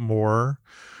little bit more.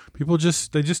 People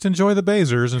just enjoy the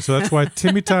Bazers, and so that's why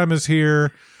Timmy Time is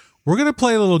here. We're going to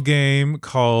play a little game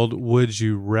called Would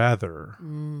You Rather.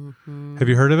 Mm-hmm. Have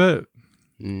you heard of it?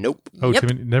 Nope. Oh, yep.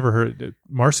 Timmy never heard it.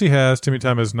 Marcy has. Timmy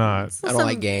Time has not. I don't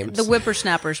like games. The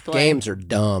whippersnappers play. Games are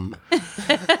dumb.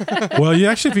 Well,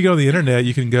 if you go on the internet,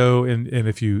 you can go and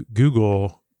if you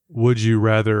Google "Would you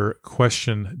rather"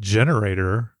 question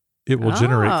generator, it will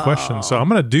generate questions. So I'm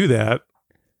going to do that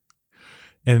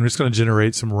And it's going to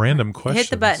generate some random questions. Hit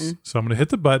the button. So I'm going to hit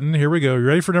the button. Here we go. You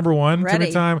ready for number one? Ready.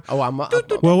 Timmy time. Oh,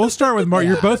 Well, we'll start with Mark.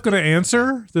 You're both going to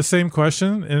answer the same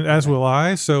question, and as will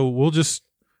I. So we'll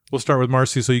start with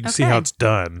Marcy so you can see how it's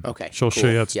done. Okay. She'll show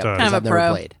you how it's done. Kind of a never pro.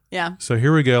 played. Yeah. So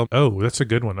here we go. Oh, that's a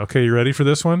good one. Okay, you ready for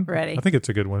this one? Ready. I think it's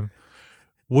a good one.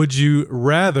 Would you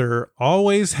rather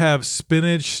always have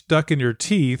spinach stuck in your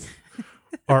teeth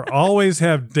or always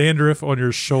have dandruff on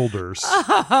your shoulders?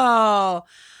 Oh,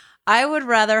 I would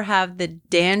rather have the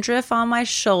dandruff on my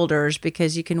shoulders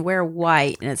because you can wear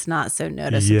white and it's not so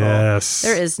noticeable. Yes.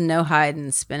 There is no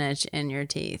hiding spinach in your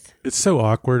teeth. It's so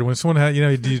awkward when someone has,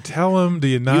 do you tell them? Do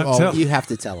you not tell? You have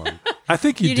to tell them. I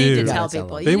think you You do. need to tell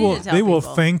people. They will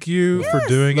thank you for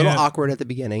doing A little it. awkward at the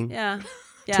beginning. Yeah.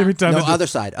 Yeah. Timmy time No, to just- other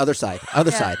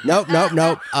side. Nope.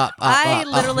 Up. I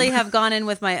literally have gone in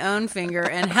with my own finger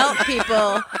and helped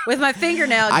people with my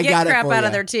fingernail I get got it crap for out ya.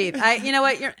 of their teeth. You know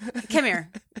what? Come here.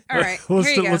 All right, Let's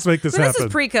here you do- go. let's make this This happen.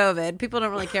 is pre-COVID. People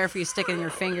don't really care if you sticking your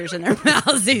fingers in their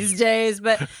mouths these days,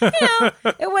 but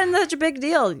it wasn't such a big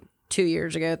deal 2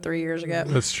 years ago, 3 years ago.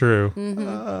 That's true.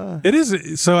 Mm-hmm. It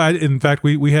is. So in fact,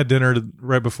 we had dinner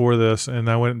right before this, and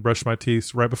I went and brushed my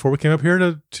teeth right before we came up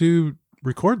here to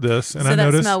record this, and So I that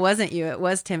noticed smell wasn't you. It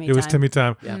was Timmy. it was time. Timmy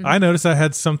time. Yeah. I noticed I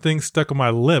had something stuck on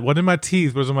my lip. Wasn't in my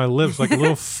teeth, but it was on my lips, like a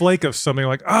little flake of something.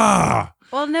 Like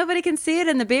Well, nobody can see it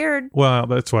in the beard. Well,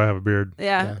 that's why I have a beard.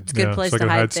 Yeah, it's a good place so I to can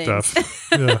hide stuff. things.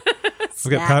 Yeah.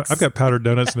 Snacks. I've got powdered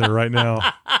donuts in there right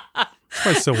now. It's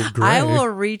probably so gray. I will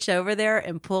reach over there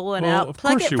and pull one Well, out, of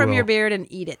pluck course it you from your will. beard, and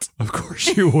eat it. Of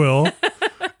course you will.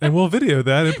 And we'll video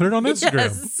that and put it on Instagram.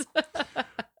 Yes. All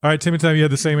right, Timmy time, you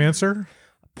had the same answer?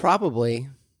 Probably.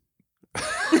 I'm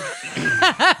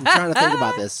trying to think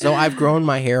about this. So I've grown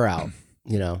my hair out,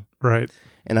 Right.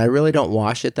 and I really don't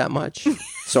wash it that much.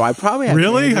 So I probably have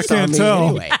Really? dandruff I on can't me tell.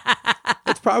 Anyway.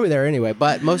 It's probably there anyway,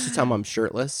 but most of the time I'm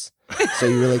shirtless, so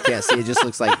you really can't see. It just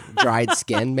looks like dried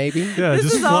skin, maybe. Yeah,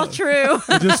 This is all true.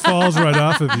 It just falls right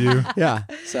off of you. Yeah.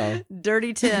 So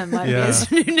Dirty Tim might Yeah. be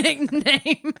his new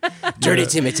nickname. Dirty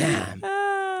Timmy time.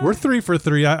 We're 3 for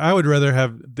 3. I would rather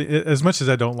have, as much as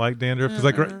I don't like dandruff,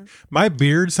 because my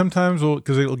beard sometimes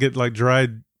because it'll get like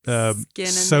dried Skin in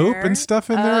soap there? and stuff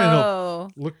in there, and Oh.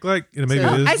 it'll look like maybe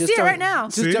So- it is. I see it right now.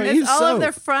 See? don't It's use all of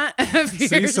soap. the front of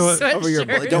your so it- Over your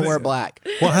sweatshirt. don't wear black.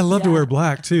 Well, I love to wear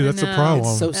black too. That's the know. problem.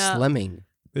 It's so Yeah. slimming.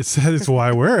 It's why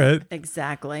I wear it.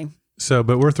 Exactly. So,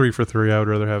 but we're 3 for 3. I would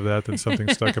rather have that than something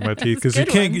stuck in my teeth because you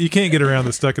good can't one. you can't get around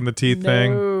the stuck in the teeth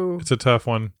thing. No. It's a tough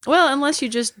one. Well, unless you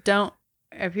just don't.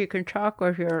 If you can talk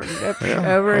with your lips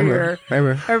over your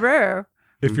over.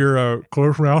 If you're a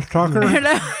close mouth talker,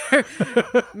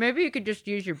 Maybe you could just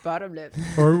use your bottom lip.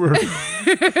 or you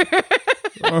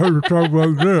talk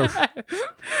about this. That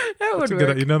would a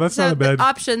good- work. that's So not a bad- the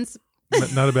options.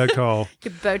 Not a bad call. You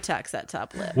could Botox that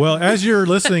top lip. Well, as you're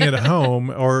listening at home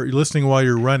or you're listening while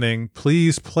you're running,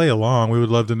 please play along. We would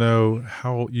love to know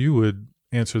how you would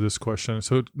answer this question.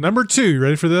 So, number 2, you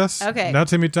ready for this? Okay. Now,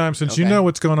 Timmy time. Since you Okay. know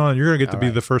what's going on, you're going to get to All be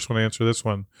right. the first one to answer this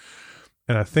one.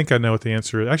 And I think I know what the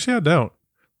answer is. Actually, I don't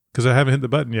because I haven't hit the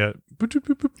button yet.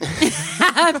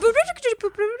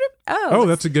 Oh,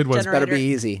 that's a good one. Better be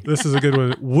easy. This is a good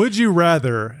one. Would you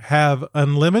rather have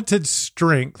unlimited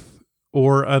strength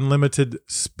or unlimited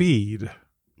speed?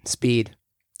 Speed.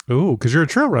 Oh, because you're a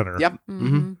trail runner. Yep.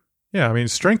 Mm-hmm. Yeah, I mean,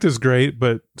 strength is great,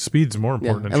 but speed's more Yeah.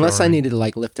 important. than Unless trail I running. needed to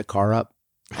like lift a car up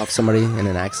off somebody in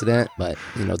an accident, but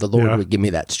the Lord Yeah. would give me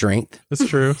that strength. That's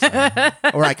true.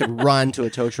 Or I could run to a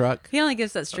tow truck. He only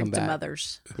gives that strength to back.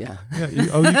 mothers. Yeah.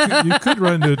 Yeah, you could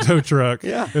run to a tow truck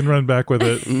and run back with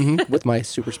it. With my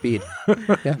super speed.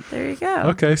 Yeah. There you go.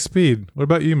 Okay, speed. What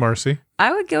about you, Marcy?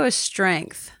 I would go with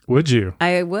strength. Would you?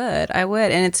 I would.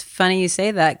 And it's funny you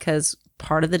say that because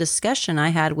part of the discussion I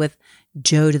had with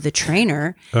Joe to the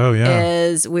trainer Oh, yeah.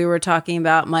 is we were talking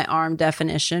about my arm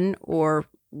definition or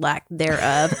lack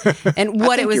thereof and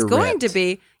what it was you're going ripped. to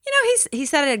be. He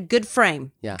said a good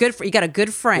frame. Yeah. You got a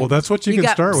good frame. Well, that's what you can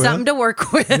got start with. something to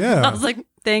work with. Yeah. I was like,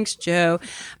 thanks, Joe.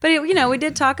 But we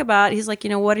did talk about. He's like,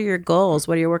 what are your goals?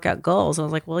 What are your workout goals? I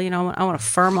was like, well, I want to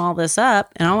firm all this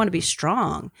up and I want to be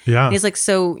strong. Yeah. And he's like,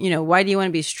 so why do you want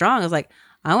to be strong? I was like,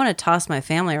 I want to toss my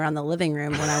family around the living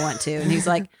room when I want to. And he's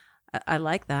like, I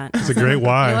like that. It's a great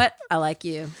why. You know what? I like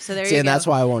you. So there See, you go. and that's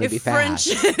why I want to If be fast.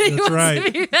 friendship- he wants right.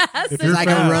 to be fast. If you're I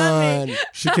can fast, run.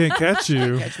 she can't catch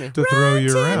you me. to throw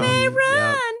you around.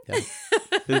 Run. Yep.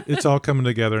 It's all coming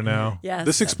together now. Yes.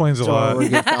 This explains a That's why we're a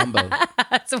lot. good combo.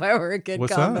 That's why we're a good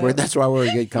What's combo. that? That's why we're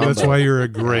a good combo. That's why you're a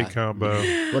great Yeah. combo.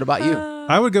 What about you?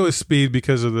 I would go with speed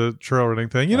because of the trail running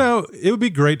thing. It would be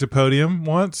great to podium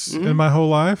once in my whole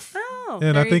life. Oh,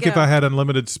 And there I think you if go. I had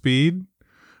unlimited speed,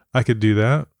 I could do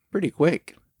that. pretty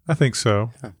quick. I think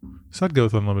so. So I'd go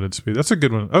with unlimited speed. That's a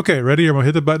good one. Okay, ready? I'm going to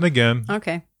hit the button again.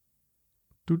 Okay.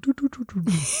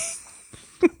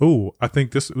 Oh, I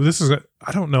think this is,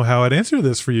 I don't know how I'd answer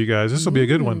this for you guys. This will be a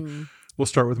good one. We'll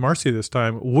start with Marcy this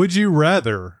time. Would you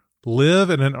rather live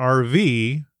in an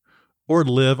RV or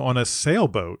live on a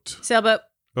sailboat? Sailboat.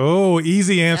 Oh,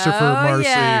 easy answer for Marcy.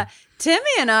 Yeah. Timmy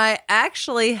and I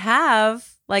actually have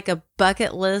like a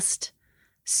bucket list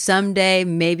someday,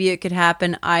 maybe it could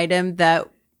happen item that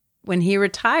when he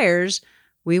retires,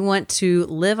 we want to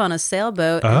live on a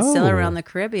sailboat and sail around the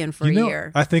Caribbean for a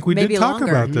year. I think we maybe did talk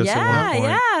longer. about this at one point.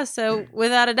 Yeah. So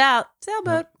without a doubt,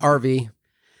 sailboat. RV.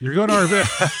 You're going to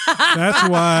RV. That's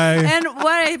why. And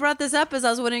why I brought this up is I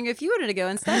was wondering if you wanted to go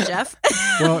instead, Jeff.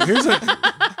 Well,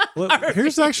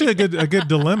 here's actually a good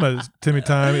dilemma, Timmy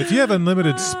Time. If you have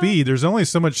unlimited speed, there's only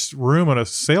so much room on a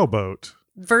sailboat.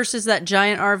 Versus that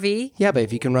giant RV. Yeah, but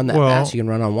if you can run that fast, you can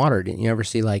run on water. Didn't you ever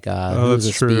see like Who's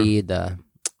the Speed?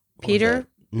 Peter?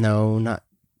 No, not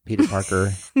Peter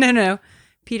Parker. No.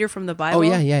 Peter from the Bible. Oh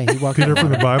yeah. He walked Peter from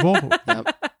the Bible?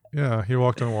 Yep. Yeah, he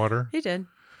walked on water. He did.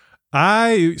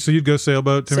 So you'd go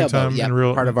sailboat, Timmy Time? Yeah,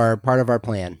 part of our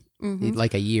plan. Mm-hmm.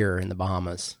 Like a year in the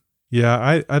Bahamas.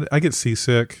 Yeah, I get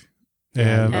seasick,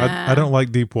 and I don't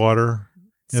like deep water.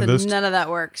 So none of that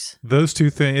works. Those two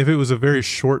things. If it was a very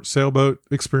short sailboat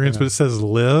experience, but it says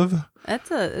live, it's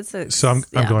a. So I'm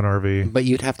going RV. But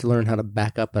you'd have to learn how to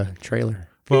back up a trailer.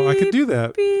 Well, I could do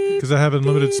that because I have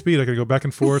unlimited speed. I could go back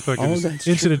and forth. I could just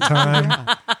inch at a time.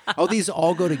 Yeah. Oh, these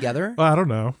all go together? Well, I don't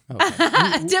know.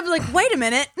 Okay. Deb's like, wait a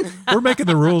minute. We're making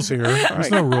the rules here.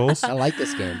 There's no rules. I like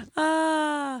this game.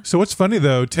 So what's funny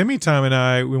though, Timmy Time and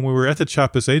I, when we were at the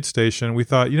Chiapas aid station, we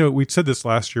thought, we said this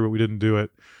last year, but we didn't do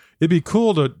it. It'd be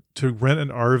cool to rent an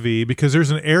RV because there's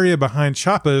an area behind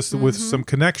Chiapas with some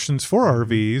connections for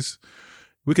RVs.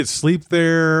 We could sleep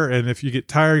there, and if you get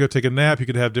tired, go take a nap. You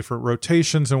could have different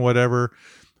rotations and whatever.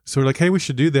 So we're like, hey, we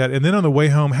should do that. And then on the way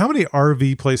home, how many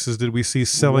RV places did we see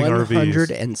selling RVs?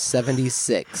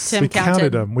 176. Tim we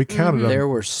counted them. We counted them. There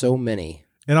were so many.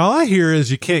 And all I hear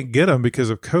is you can't get them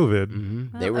because of COVID.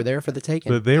 Mm-hmm. They were there for the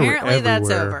taking. But they Apparently were everywhere. that's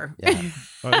over. Yeah.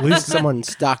 At least someone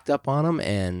stocked up on them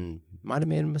and might have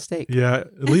made a mistake. Yeah,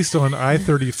 at least on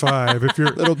I-35. If you're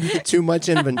a little bit too much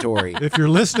inventory. If you're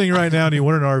listening right now and you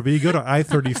want an RV, go to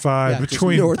I-35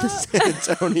 between north of San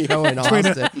Antonio and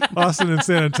Austin and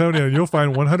San Antonio, and you'll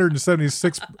find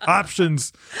 176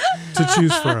 options to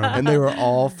choose from. And they were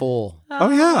all full. Oh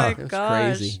yeah, my it was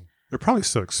gosh. crazy. They're probably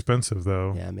so expensive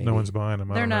though. Yeah, maybe. No one's buying them.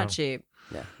 They're not cheap.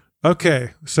 Yeah. Okay,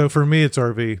 so for me, it's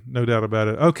RV, no doubt about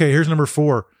it. Okay, here's number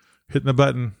 4. Hitting the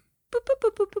button. Boop,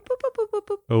 boop, boop, boop, boop, boop, boop,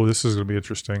 boop. Oh, this is going to be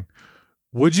interesting.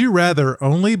 Would you rather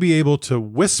only be able to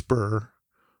whisper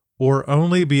or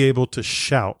only be able to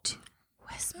shout?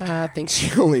 Whisper. I think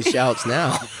she only shouts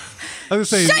now. I was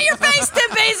saying, Shut your face,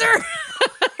 Tim Baser!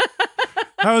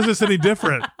 how is this any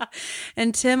different?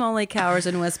 And Tim only cowers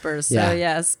and whispers, so Yeah.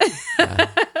 yes.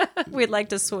 We'd like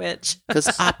to switch.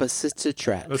 Because opposites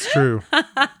attract. That's true.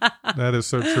 That is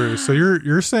so true. So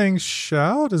you're saying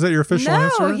shout? Is that your official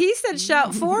answer? No, he said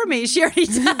shout for me. She already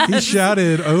does. He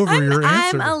shouted over your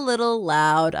answer. I'm a little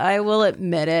loud. I will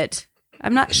admit it.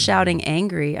 I'm not shouting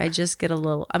angry. I just get I'm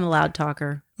a loud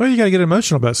talker. Well, you got to get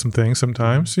emotional about some things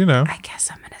sometimes, I guess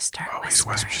I'm going to start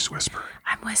whispering. She's whispering.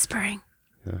 I'm whispering.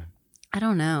 Yeah. I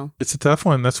don't know. It's a tough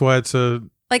one. That's why it's a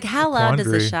Like, how loud does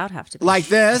quandary. the shout have to be? Like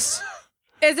this?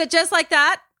 Is it just like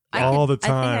that? All the I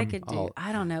time. think I could do.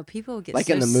 I don't know. People would get Like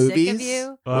so in the sick movies? of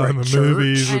you. Oh, in the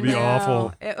movies would be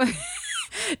awful.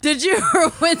 Did you ever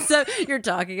when you're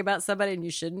talking about somebody and you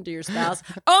shouldn't to your spouse?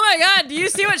 Oh my God! Do you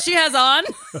see what she has on?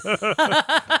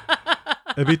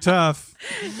 It'd be tough.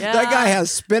 Yeah. That guy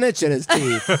has spinach in his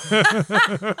teeth.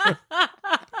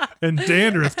 And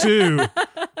dandruff too.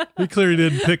 He clearly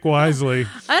didn't pick wisely.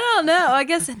 I don't know. I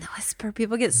guess in the whisper,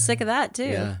 people get sick of that too.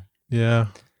 Yeah. Yeah.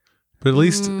 But at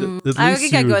least I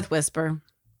think I'd go with whisper.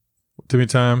 Timmy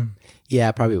Time.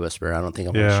 Yeah, probably whisper. I don't think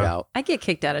I'm going to shout. I get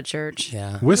kicked out of church.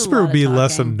 Yeah. Whisper would be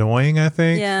less annoying, I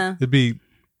think. Yeah. It'd be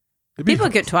People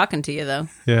get talking to you though.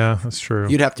 Yeah, that's true.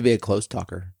 You'd have to be a close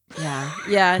talker. Yeah.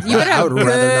 Yeah. You would have would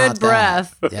rather good not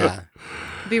breath. that. Yeah.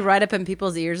 Be right up in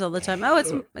people's ears all the time. Oh,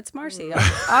 it's Marcy.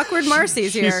 Awkward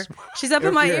Marcy's here. She's up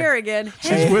in my ear again.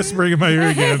 She's whispering in my ear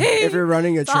again. If you're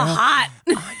running a It's all trail. hot.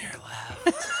 On your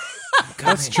left.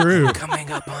 That's true.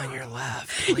 Coming up on your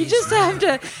left. You just have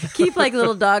to keep like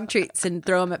little dog treats and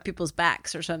throw them at people's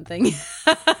backs or something.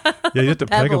 Yeah, you have to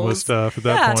peg them with Pebbles. stuff at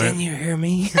that Can point. you hear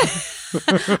me?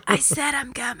 I said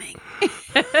I'm coming.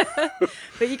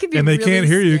 But you could be And they really can't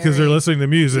hear you because they're scary. listening to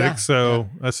music, Yeah. so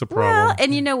that's the problem. Well,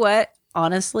 and you know what?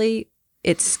 Honestly,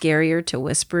 it's scarier to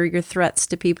whisper your threats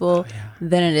to people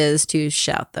than it is to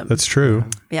shout them. That's true.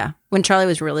 Yeah. When Charlie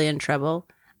was really in trouble,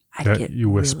 I'd get you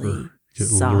whisper. really Get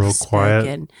real quiet.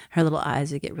 spoken. Her little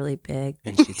eyes would get really big.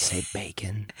 And she'd say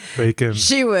bacon. Bacon.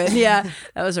 She would, yeah.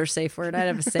 That was her safe word. I'd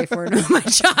have a safe word with my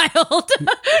child.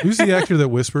 Who's the actor that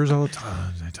whispers all the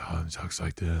time? He talks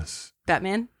like this.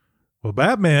 Batman? Well,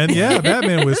 Batman. Yeah,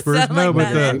 Batman whispers. Sound No, like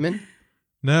but Batman.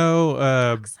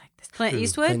 Clint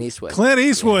Eastwood? Clint Eastwood. Clint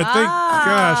Eastwood. Thank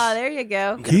gosh. There you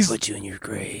go. I'm gonna put you in your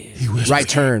grave. Right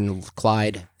turn,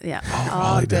 Clyde. Yeah.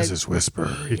 All he does is whisper.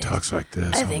 He talks like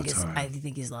this. I all think the time. I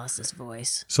think he's lost his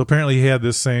voice. So apparently he had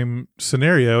this same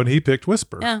scenario and he picked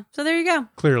whisper. Yeah. So there you go.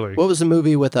 Clearly. What was the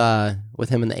movie with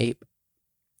him and the ape?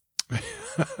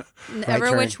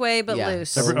 Every which way but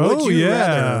loose. Would you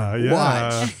rather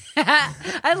watch?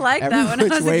 I liked Every that when I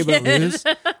Which was Way a But kid. Loose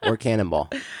or Cannonball?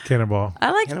 Cannonball.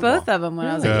 I liked both of them when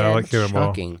I was a kid. Yeah, I like Cannonball.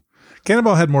 Shocking.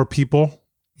 Cannonball had more people.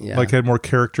 Yeah. Like had more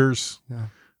characters. Yeah.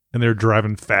 And they're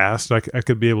driving fast. I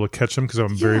could be able to catch them because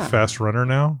I'm a very fast runner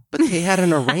now. But they had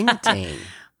an orangutan.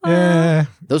 Yeah.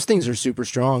 Those things are super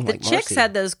strong. The like chicks Marcy.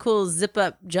 had those cool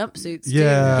zip-up jumpsuits too.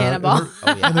 Yeah. Cannonball.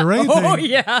 And the orangutan. Oh,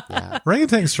 yeah.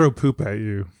 Orangutans throw poop at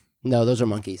you. No, those are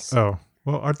monkeys. Oh.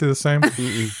 Well, aren't they the same?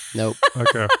 Nope.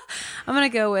 Okay. I'm going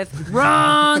to go with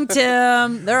wrong,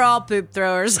 Tim. They're all poop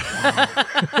throwers. All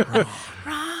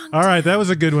right, that was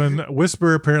a good one.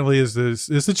 Whisper apparently is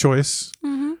the choice.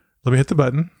 Mm-hmm. Let me hit the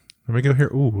button. Let me go here.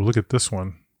 Ooh, look at this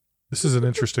one. This is an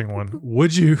interesting one.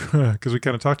 Would you, because we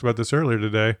kind of talked about this earlier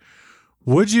today,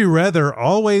 would you rather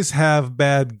always have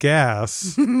bad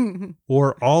gas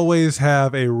or always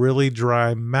have a really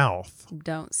dry mouth?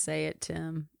 Don't say it,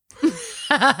 Tim.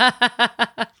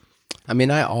 I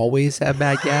mean, I always have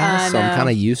bad gas, so I'm kind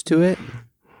of used to it.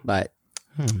 But,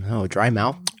 no, dry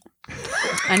mouth.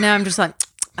 I know. I'm just like,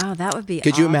 oh, that would be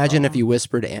Could you imagine awful. if you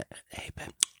whispered, hey, babe?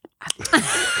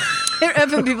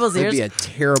 Up in people's It'd ears? be a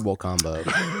terrible combo.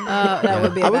 That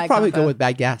would be a I would bad probably combo. go with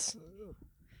bad gas.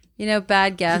 You know,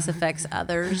 bad gas affects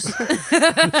others.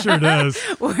 It sure does.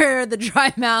 Where the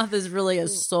dry mouth is really a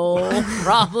soul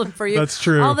problem for you. That's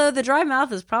true. Although the dry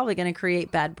mouth is probably going to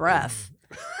create bad breath.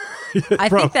 I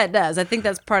think that does. I think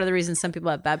that's part of the reason some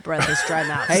people have bad breath is dry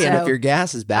mouth. Hey, and So if your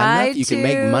gas is bad enough, you can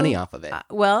make too- money off of it.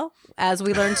 Well, as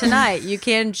we learned tonight, you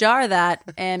can jar that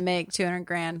and make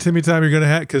 $200,000. Timmy time you're going to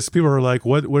have, because people are like,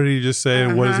 what did he just say?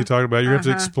 And what is he talking about? You're going to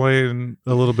have to explain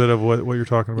a little bit of what you're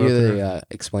talking about. You're there. the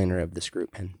explainer of this group,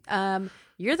 man.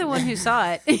 You're the one who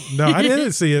saw it. No, I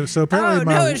didn't see it. So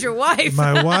apparently no, it was your wife.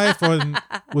 My wife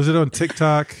was it on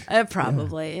TikTok?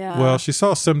 Probably, yeah. Well, she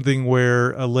saw something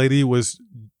where a lady was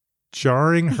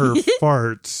jarring her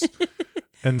farts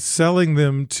and selling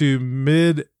them to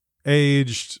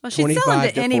mid-aged Well, she'd sell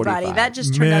them to anybody. 45. That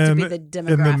just turned out to be the demographic.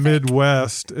 in the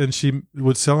Midwest, and she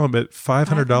would sell them at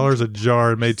 $500 a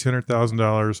jar and made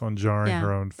 $200,000 on jarring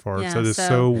her own farts. Yeah, That is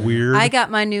so weird. I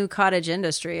got my new cottage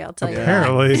industry, I'll tell you that.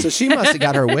 Apparently. So she must have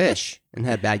got her wish and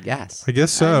had bad gas. I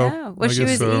guess so. I know. What I she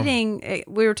guess was so. eating,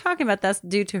 we were talking about that's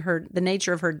due to the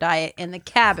nature of her diet and the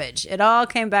cabbage. It all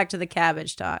came back to the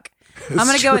cabbage talk. I'm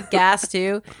going to go with gas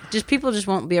too. People just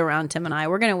won't be around Tim and I.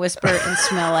 We're going to whisper and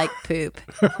smell like poop.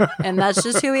 And that's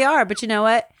just who we are. But you know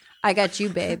what? I got you,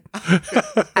 babe.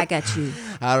 I got you.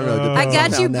 I don't know. I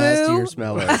got you, nasty boo. your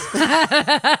smell is.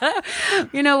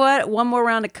 You know what? One more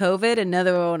round of COVID and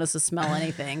neither one want us to smell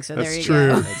anything. So there you true.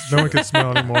 go. No one can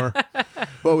smell anymore.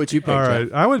 What would you pick? All right,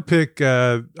 Jeff? I would pick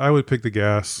the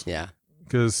gas. Yeah.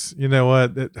 Because you know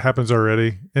what, it happens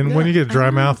already, and when you get a dry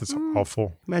mouth, it's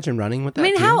awful. Imagine running with that. I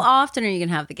mean, too. how often are you going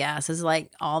to have the gas? Is it like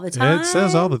all the time? It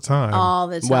says all the time. All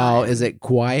the time. Well, is it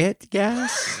quiet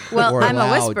gas? Well, or I'm a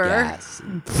loud whisperer. gas?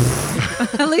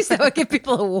 At least that would give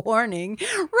people a warning.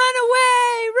 Run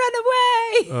away! Run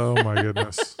away! Oh my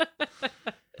goodness! All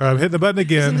right, I'm hitting the button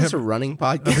again. Isn't this a running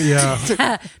podcast?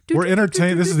 Yeah, we're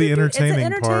entertained. This is the entertaining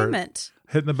It's an part. entertainment.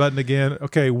 Hitting the button again.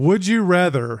 Okay, would you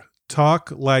rather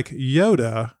talk like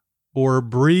Yoda or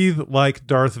breathe like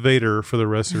Darth Vader for the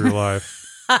rest of your life?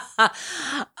 Oh,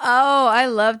 I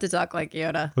love to talk like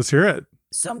Yoda. Let's hear it.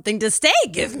 Something to stay,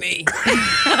 give me.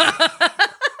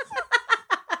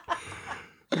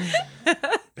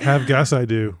 Have gas, I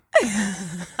do.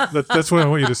 That's what I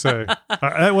want you to say.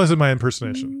 That wasn't my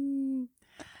impersonation.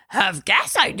 Have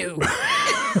gas, I do.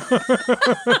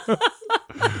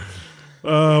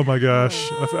 Oh my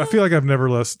gosh. I feel like I've never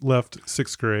left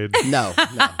sixth grade. No.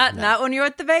 Not when you're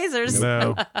with the Phasers.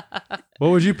 No. What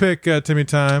would you pick, Timmy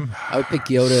Time? I would pick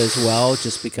Yoda as well,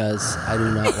 just because I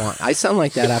do not want. I sound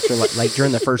like that after like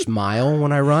during the first mile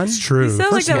when I run. It's true. You sound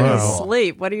like First that when mile. you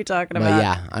sleep. What are you talking But about?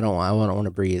 yeah, I don't want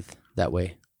to breathe that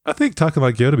way. I think talking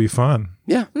like Yoda would be fun.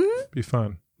 Yeah. Be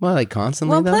fun. Well, like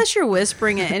constantly. Well, though? plus you're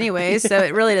whispering it anyway, so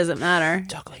it really doesn't matter.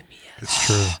 Juggling me. It's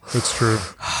true. It's true.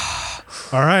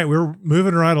 All right, we're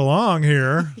moving right along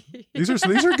here. These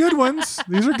are good ones.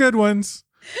 These are good ones.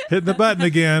 Hitting the button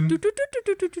again.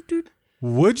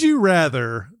 Would you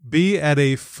rather be at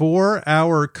a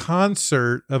 4-hour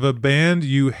concert of a band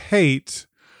you hate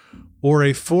or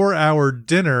a 4-hour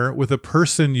dinner with a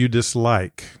person you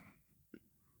dislike?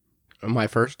 Am I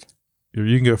first? You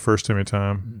can go first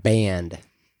anytime. Band.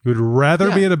 You would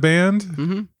rather be at a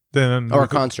band than or a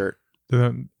concert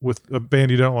than with a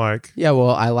band you don't like. Yeah,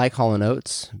 well, I like Hall &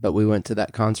 Oates, but we went to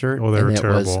that concert. Oh, they were and it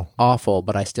was terrible. Awful,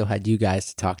 but I still had you guys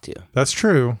to talk to. That's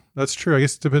true. That's true. I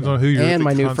guess it depends on who you're. And at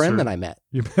my the new concert. friend that I met.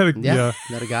 You met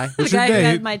met a guy. The What's your guy who date?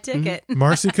 had my ticket.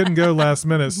 Marcy couldn't go last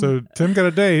minute, so Tim got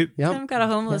a date. Yep. Tim got a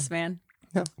homeless man.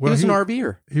 Yeah. Well, he was an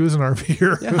RVer. He was an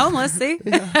RVer. Homeless, see?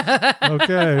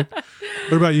 Okay.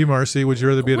 What about you, Marcy? Would you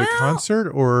rather be at a concert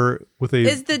or with a?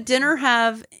 Does the dinner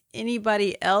have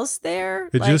anybody else there?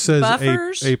 It Like just says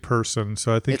buffers? a person,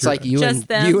 so I think It's like you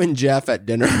and Jeff at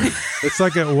dinner. It's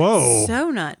like a whoa. So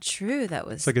not true. That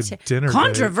was It's like a dinner date.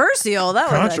 controversial.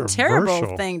 That was a terrible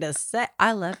Controversial. thing to say.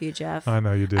 I love you, Jeff. I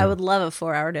know you do. I would love a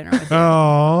 4-hour dinner with you.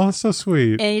 Oh, so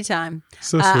sweet. Anytime.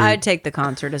 So sweet. I'd take the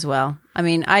concert as well. I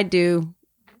mean, I do.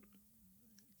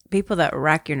 People that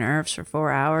rack your nerves for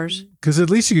 4 hours. Because at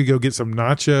least you could go get some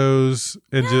nachos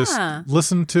and Yeah. just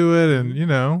listen to it, and You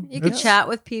could it's- chat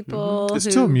with people. It's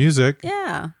who- still music.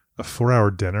 Yeah. A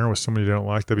 4-hour dinner with somebody you don't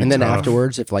like, that'd be And then tough.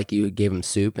 afterwards, if like you gave them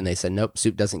soup and they said, nope,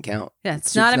 soup doesn't count. Yeah,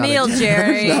 it's Soup's not a meal,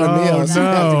 Jerry. It's not a meal. Oh, So you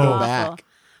have to no. go back.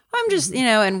 I'm just,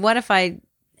 and what if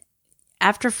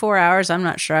after 4 hours, I'm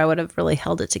not sure I would have really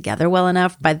held it together well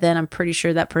enough. By then, I'm pretty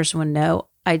sure that person would know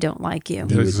I don't like you. You would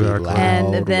be Exactly. loud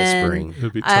And then whispering.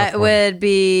 It'd be tough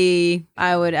one.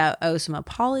 I would owe some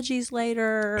apologies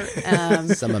later.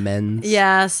 Some amends.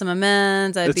 Yeah, some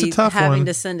amends. I'd It's a be tough having one.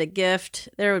 to send a gift.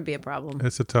 There would be a problem.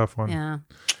 It's a tough one. Yeah.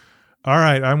 All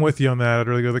right, I'm with you on that. I'd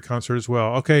really go to the concert as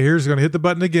well. Okay, here's going to hit the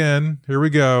button again. Here we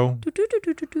go.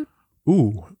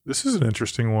 Ooh, this is an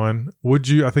interesting one.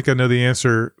 I think I know the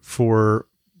answer for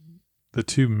the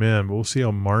two men, but we'll see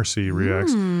how Marcy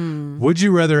reacts. Would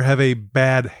you rather have a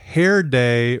bad hair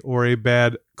day or a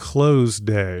bad clothes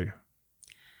day?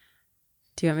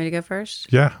 Do you want me to go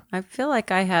first? Yeah. I feel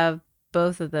like I have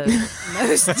both of those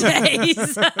most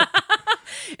days.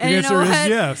 And The answer is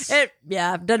yes. It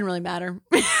doesn't really matter.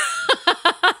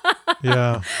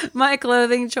 Yeah. My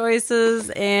clothing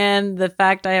choices and the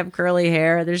fact I have curly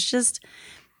hair, you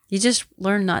just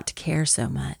learn not to care so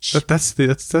much. That's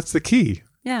the key.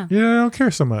 Yeah. You don't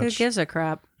care so much. Who gives a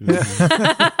crap?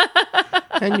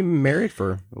 And you married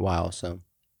for a while, so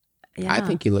Yeah. I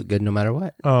think you look good no matter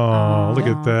what. Oh, look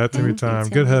at that, Timmy Time.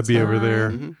 Good hubby over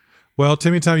there. Mhm. Well,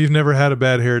 Timmy Time, you've never had a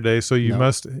bad hair day, so you No.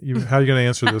 must. How are you going to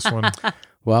answer this one?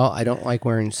 Well, I don't like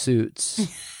wearing suits.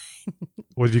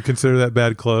 Would you consider that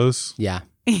bad clothes? Yeah.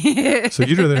 So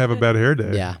you'd rather have a bad hair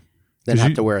day? Yeah. Then 'Cause have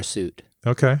you- to wear a suit.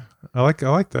 Okay, I like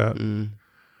that. Mm.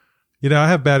 I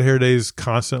have bad hair days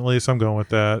constantly, so I'm going with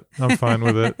that. I'm fine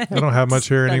with it. I don't have much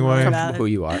hair Don't worry anyway. about it. Who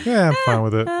you are. Yeah, I'm fine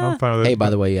with it. I'm fine with it. Hey, by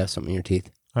the way, you have something in your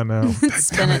teeth. I know.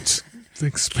 Spinach.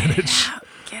 Think spinach.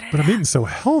 But I'm eating so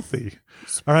healthy.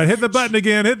 All right, hit the button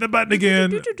again. Hit the button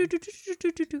again.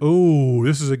 Oh,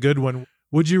 this is a good one.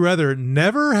 Would you rather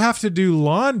never have to do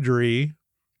laundry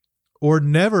or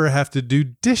never have to do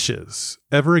dishes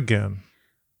ever again?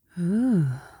 Ooh.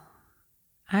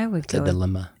 I would It's a go with-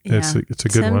 dilemma. Yeah. It's a good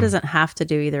Tim one. doesn't have to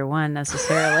do either one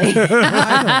necessarily.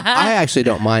 I actually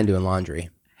don't mind doing laundry.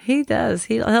 He does.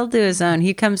 He'll do his own.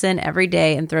 He comes in every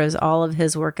day and throws all of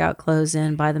his workout clothes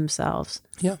in by themselves.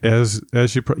 Yeah. As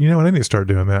you know what, I need to start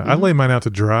doing that. I lay mine out to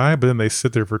dry, but then they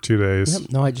sit there for 2 days.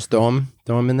 Yep. No, I just throw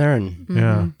them in there and.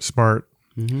 Yeah, smart.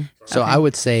 Mm-hmm. So I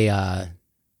would say I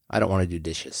don't want to do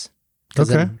dishes.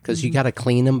 Okay. Because you got to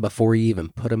clean them before you even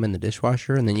put them in the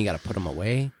dishwasher, and then you got to put them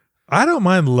away. I don't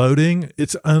mind loading.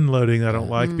 It's unloading I don't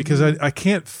like because I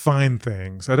can't find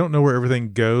things. I don't know where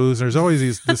everything goes. There's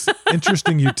always this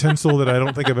interesting utensil that I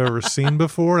don't think I've ever seen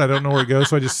before. And I don't know where it goes.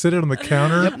 So I just sit it on the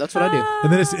counter. Yep, that's what I do.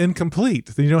 And then it's incomplete.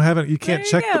 Then you don't have it. You can't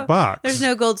There you check the go. box. There's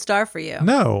no gold star for you.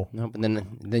 No. Nope. And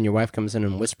then your wife comes in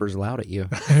and whispers loud at you.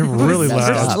 Really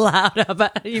Messed loud. up. Loud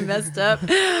about you messed up.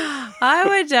 I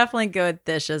would definitely go with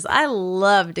dishes. I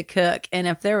love to cook, and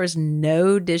if there was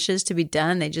no dishes to be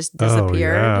done, they just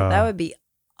disappeared. yeah. That would be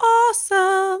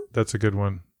awesome. That's a good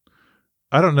one.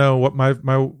 I don't know what my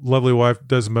lovely wife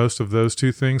does most of those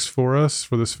two things for us,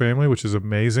 for this family, which is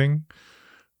amazing.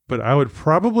 But I would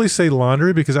probably say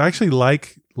laundry because I actually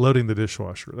like loading the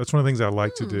dishwasher. That's one of the things I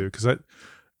like to do because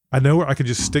I know where I can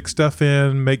just stick stuff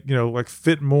in, make, like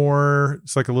fit more.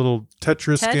 It's like a little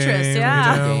Tetris game.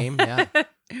 Yeah.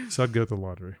 So I'd go with the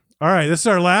lottery. All right, this is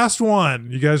our last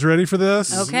one. You guys ready for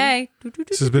this? Okay.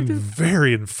 This has been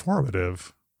very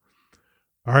informative.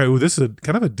 All right, well, this is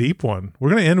kind of a deep one. We're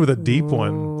going to end with a deep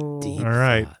one. Deep All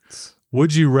right. thoughts.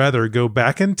 Would you rather go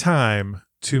back in time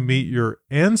to meet your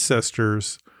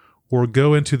ancestors or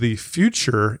go into the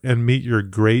future and meet your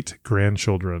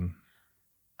great-grandchildren?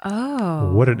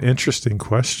 Oh. What an interesting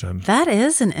question. That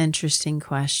is an interesting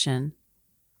question.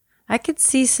 I could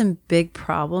see some big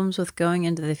problems with going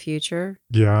into the future.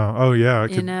 Yeah. Oh, yeah.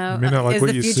 You know, may not like is what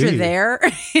the you future see. there?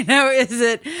 Is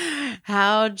it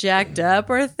how jacked up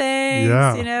are things?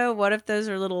 Yeah. What if those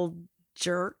are little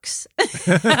jerks?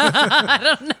 I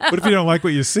don't know. What if you don't like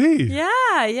what you see?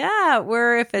 Yeah.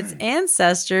 Where if it's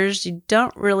ancestors, you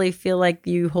don't really feel like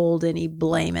you hold any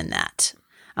blame in that.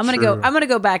 I'm gonna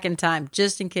go back in time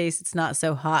just in case it's not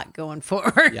so hot going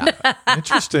forward. Yeah.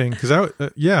 Interesting. Because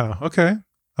okay.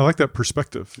 I like that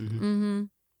perspective. Mm-hmm.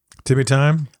 Timmy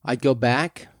time? I'd go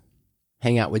back,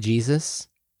 hang out with Jesus,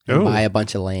 and buy a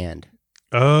bunch of land.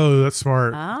 Oh, that's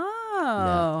smart.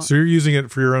 Oh. So you're using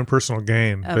it for your own personal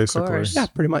gain, Of basically. course. Yeah,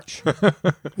 pretty much.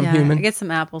 Yeah, human. I get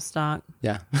some Apple stock.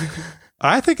 Yeah.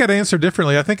 I think I'd answer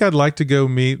differently. I think I'd like to go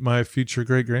meet my future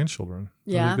great-grandchildren.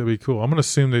 I Yeah. think that'd be cool. I'm going to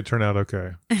assume they turn out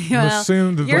okay. Well,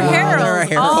 assume that your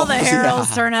they'll- all the Heralds. heralds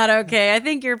Yeah. turn out okay. I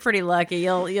think you're pretty lucky.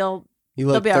 You'll You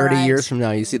look they'll be 30 all right. years from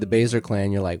now, you see the Baser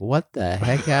clan, you're like, what the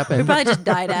heck We happened? probably just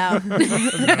died out.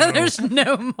 There's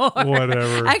no more.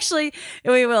 Whatever. Actually,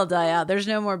 we will die out. There's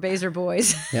no more Baser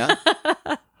boys. Yeah.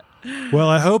 Well,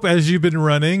 I hope as you've been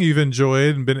running, you've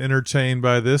enjoyed and been entertained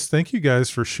by this. Thank you guys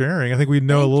for sharing. I think we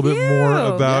know a little bit more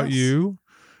about you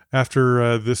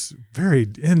after this very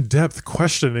in-depth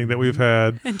questioning that we've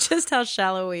had. And just how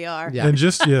shallow we are. Yeah. And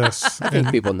just, yes. I think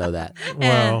people know that.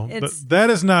 Well, And it's- that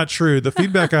is not true. The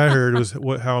feedback I heard was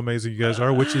how amazing you guys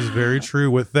are, which is very true.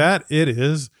 With that, it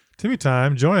is Timmy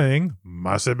time joining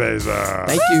Masi Beza.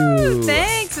 Thank you.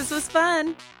 Thanks. This was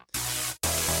fun.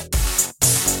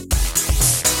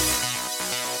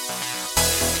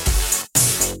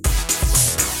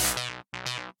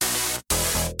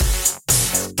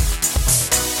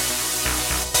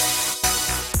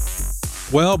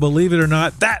 Well, believe it or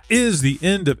not, that is the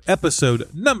end of episode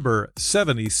number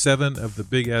 77 of the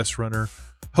Big Ass Runner.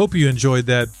 Hope you enjoyed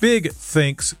that. Big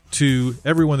thanks to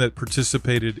everyone that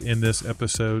participated in this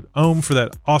episode. For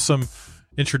that awesome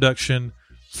introduction,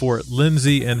 for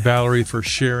Lindsay and Valerie for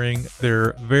sharing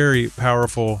their very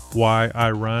powerful Why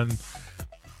I Run,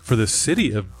 for the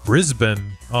city of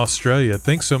Brisbane, Australia.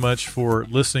 Thanks so much for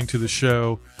listening to the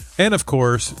show. And of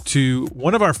course, to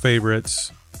one of our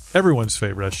favorites, everyone's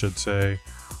favorite, I should say,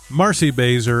 Marcy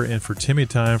Baser, and for Timmy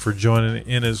Time for joining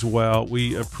in as well.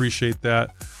 We appreciate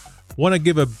that. Want to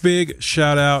give a big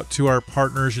shout out to our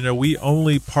partners. We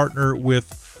only partner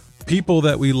with people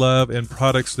that we love and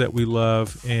products that we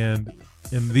love. And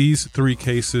in these three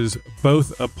cases,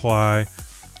 both apply.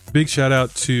 Big shout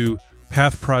out to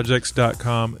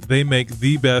pathprojects.com. They make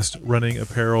the best running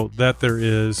apparel that there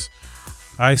is.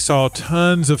 I saw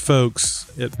tons of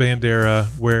folks at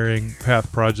Bandera wearing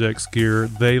Path Projects gear.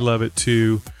 They love it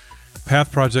too.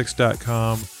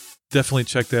 Pathprojects.com. Definitely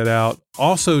check that out.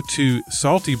 Also to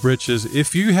Salty Britches.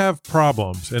 If you have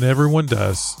problems, and everyone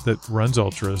does that runs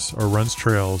ultras or runs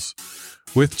trails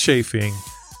with chafing,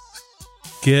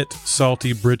 get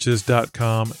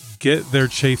saltybritches.com. Get their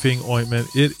chafing ointment.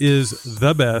 It is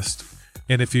the best.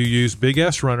 And if you use Big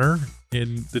Ass Runner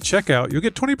in the checkout, you'll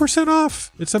get 20%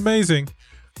 off. It's amazing.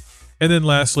 And then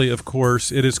lastly, of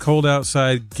course, it is cold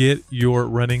outside. Get your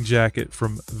running jacket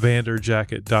from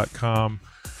vanderjacket.com.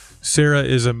 Sarah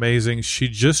is amazing. She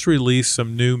just released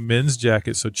some new men's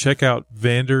jackets. So check out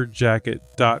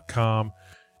vanderjacket.com.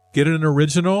 Get an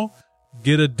original,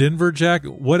 get a Denver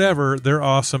jacket, whatever. They're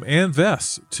awesome. And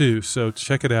vests too. So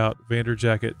check it out,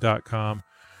 vanderjacket.com.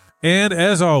 And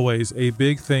as always, a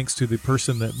big thanks to the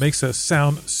person that makes us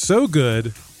sound so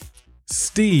good,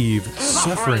 Steve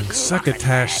Suffering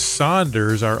Succotash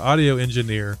Saunders, our audio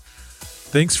engineer.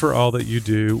 Thanks for all that you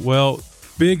do. Well,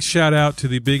 big shout out to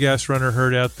the Big Ass Runner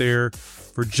herd out there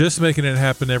for just making it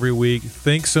happen every week.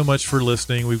 Thanks so much for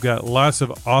listening. We've got lots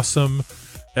of awesome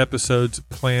episodes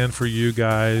planned for you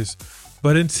guys.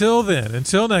 But until then,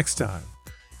 until next time,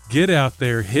 get out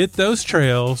there, hit those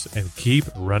trails, and keep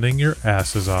running your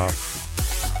asses off.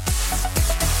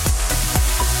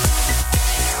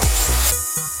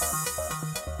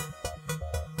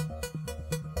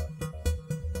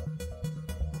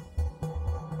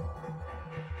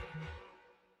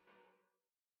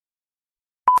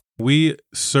 We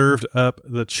served up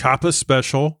the Choppa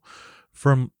Special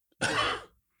from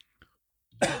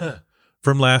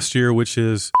from last year, which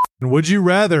is, would you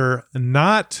rather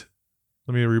not?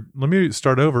 Let me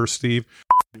start over, Steve.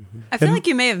 I feel like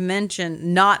you may have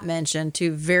not mentioned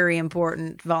two very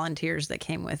important volunteers that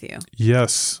came with you.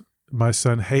 Yes. My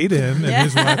son Hayden and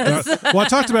his wife. Well, I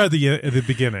talked about it at the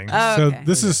beginning. Oh, so okay.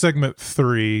 this is segment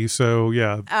 3. So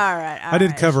yeah. All right. I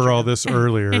did cover all this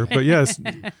earlier, but yes.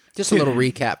 Just a little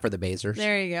recap for the Bazers.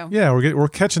 There you go. Yeah, we're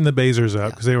catching the Bazers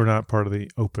up because they were not part of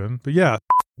the Open. But yeah,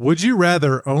 would you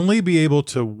rather only be able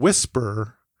to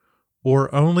whisper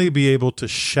or only be able to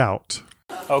shout?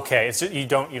 Okay, it's you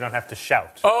don't have to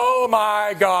shout. Oh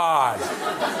my God!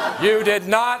 You did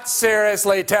not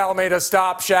seriously tell me to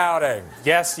stop shouting.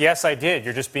 Yes, I did.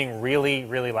 You're just being really,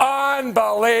 really loud.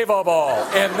 Unbelievable!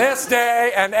 In this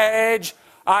day and age,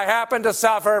 I happen to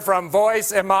suffer from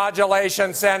voice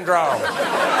immodulation syndrome,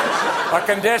 a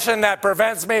condition that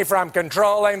prevents me from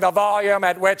controlling the volume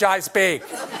at which I speak.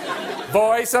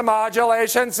 Voice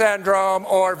immodulation syndrome,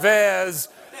 or VIS,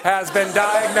 has been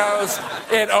diagnosed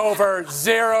in over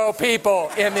 0 people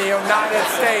in the United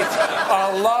States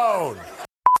alone.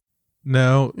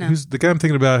 No. Who's the guy I'm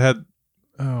thinking about had,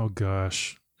 oh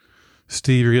gosh.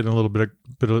 Steve, you're getting a little bit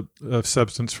of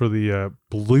substance for the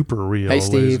blooper reel, Hey,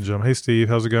 Steve. ladies and gentlemen. Hey, Steve,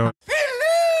 how's it going?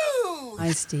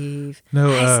 Hi, Steve. No,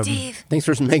 Hi, Steve. Thanks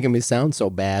for making me sound so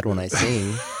bad when I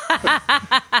sing.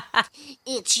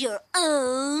 It's your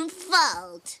own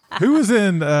fault. Who was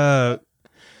in the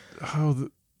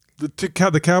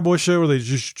cowboy show where they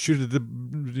just shoot at the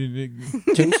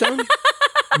Tombstone?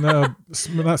 No,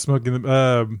 not smoking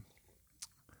them.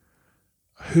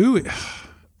 Who?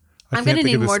 I'm going to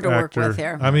need more to work with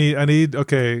here. I need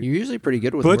okay. You're usually pretty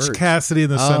good with Butch words. Cassidy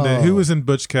and the Sundance. Who was in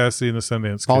Butch Cassidy and the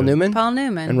Sundance Paul Kid? Newman? Paul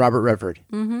Newman. And Robert Redford.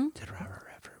 Mm-hmm. Did Robert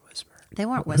Redford whisper? They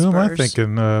weren't Who whisperers. am I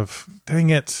thinking of? Dang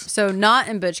it. So not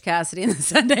in Butch Cassidy and the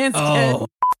Sundance Kid. Go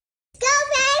Big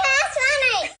Ass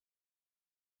Runners!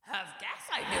 Have gas,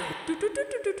 I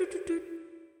do.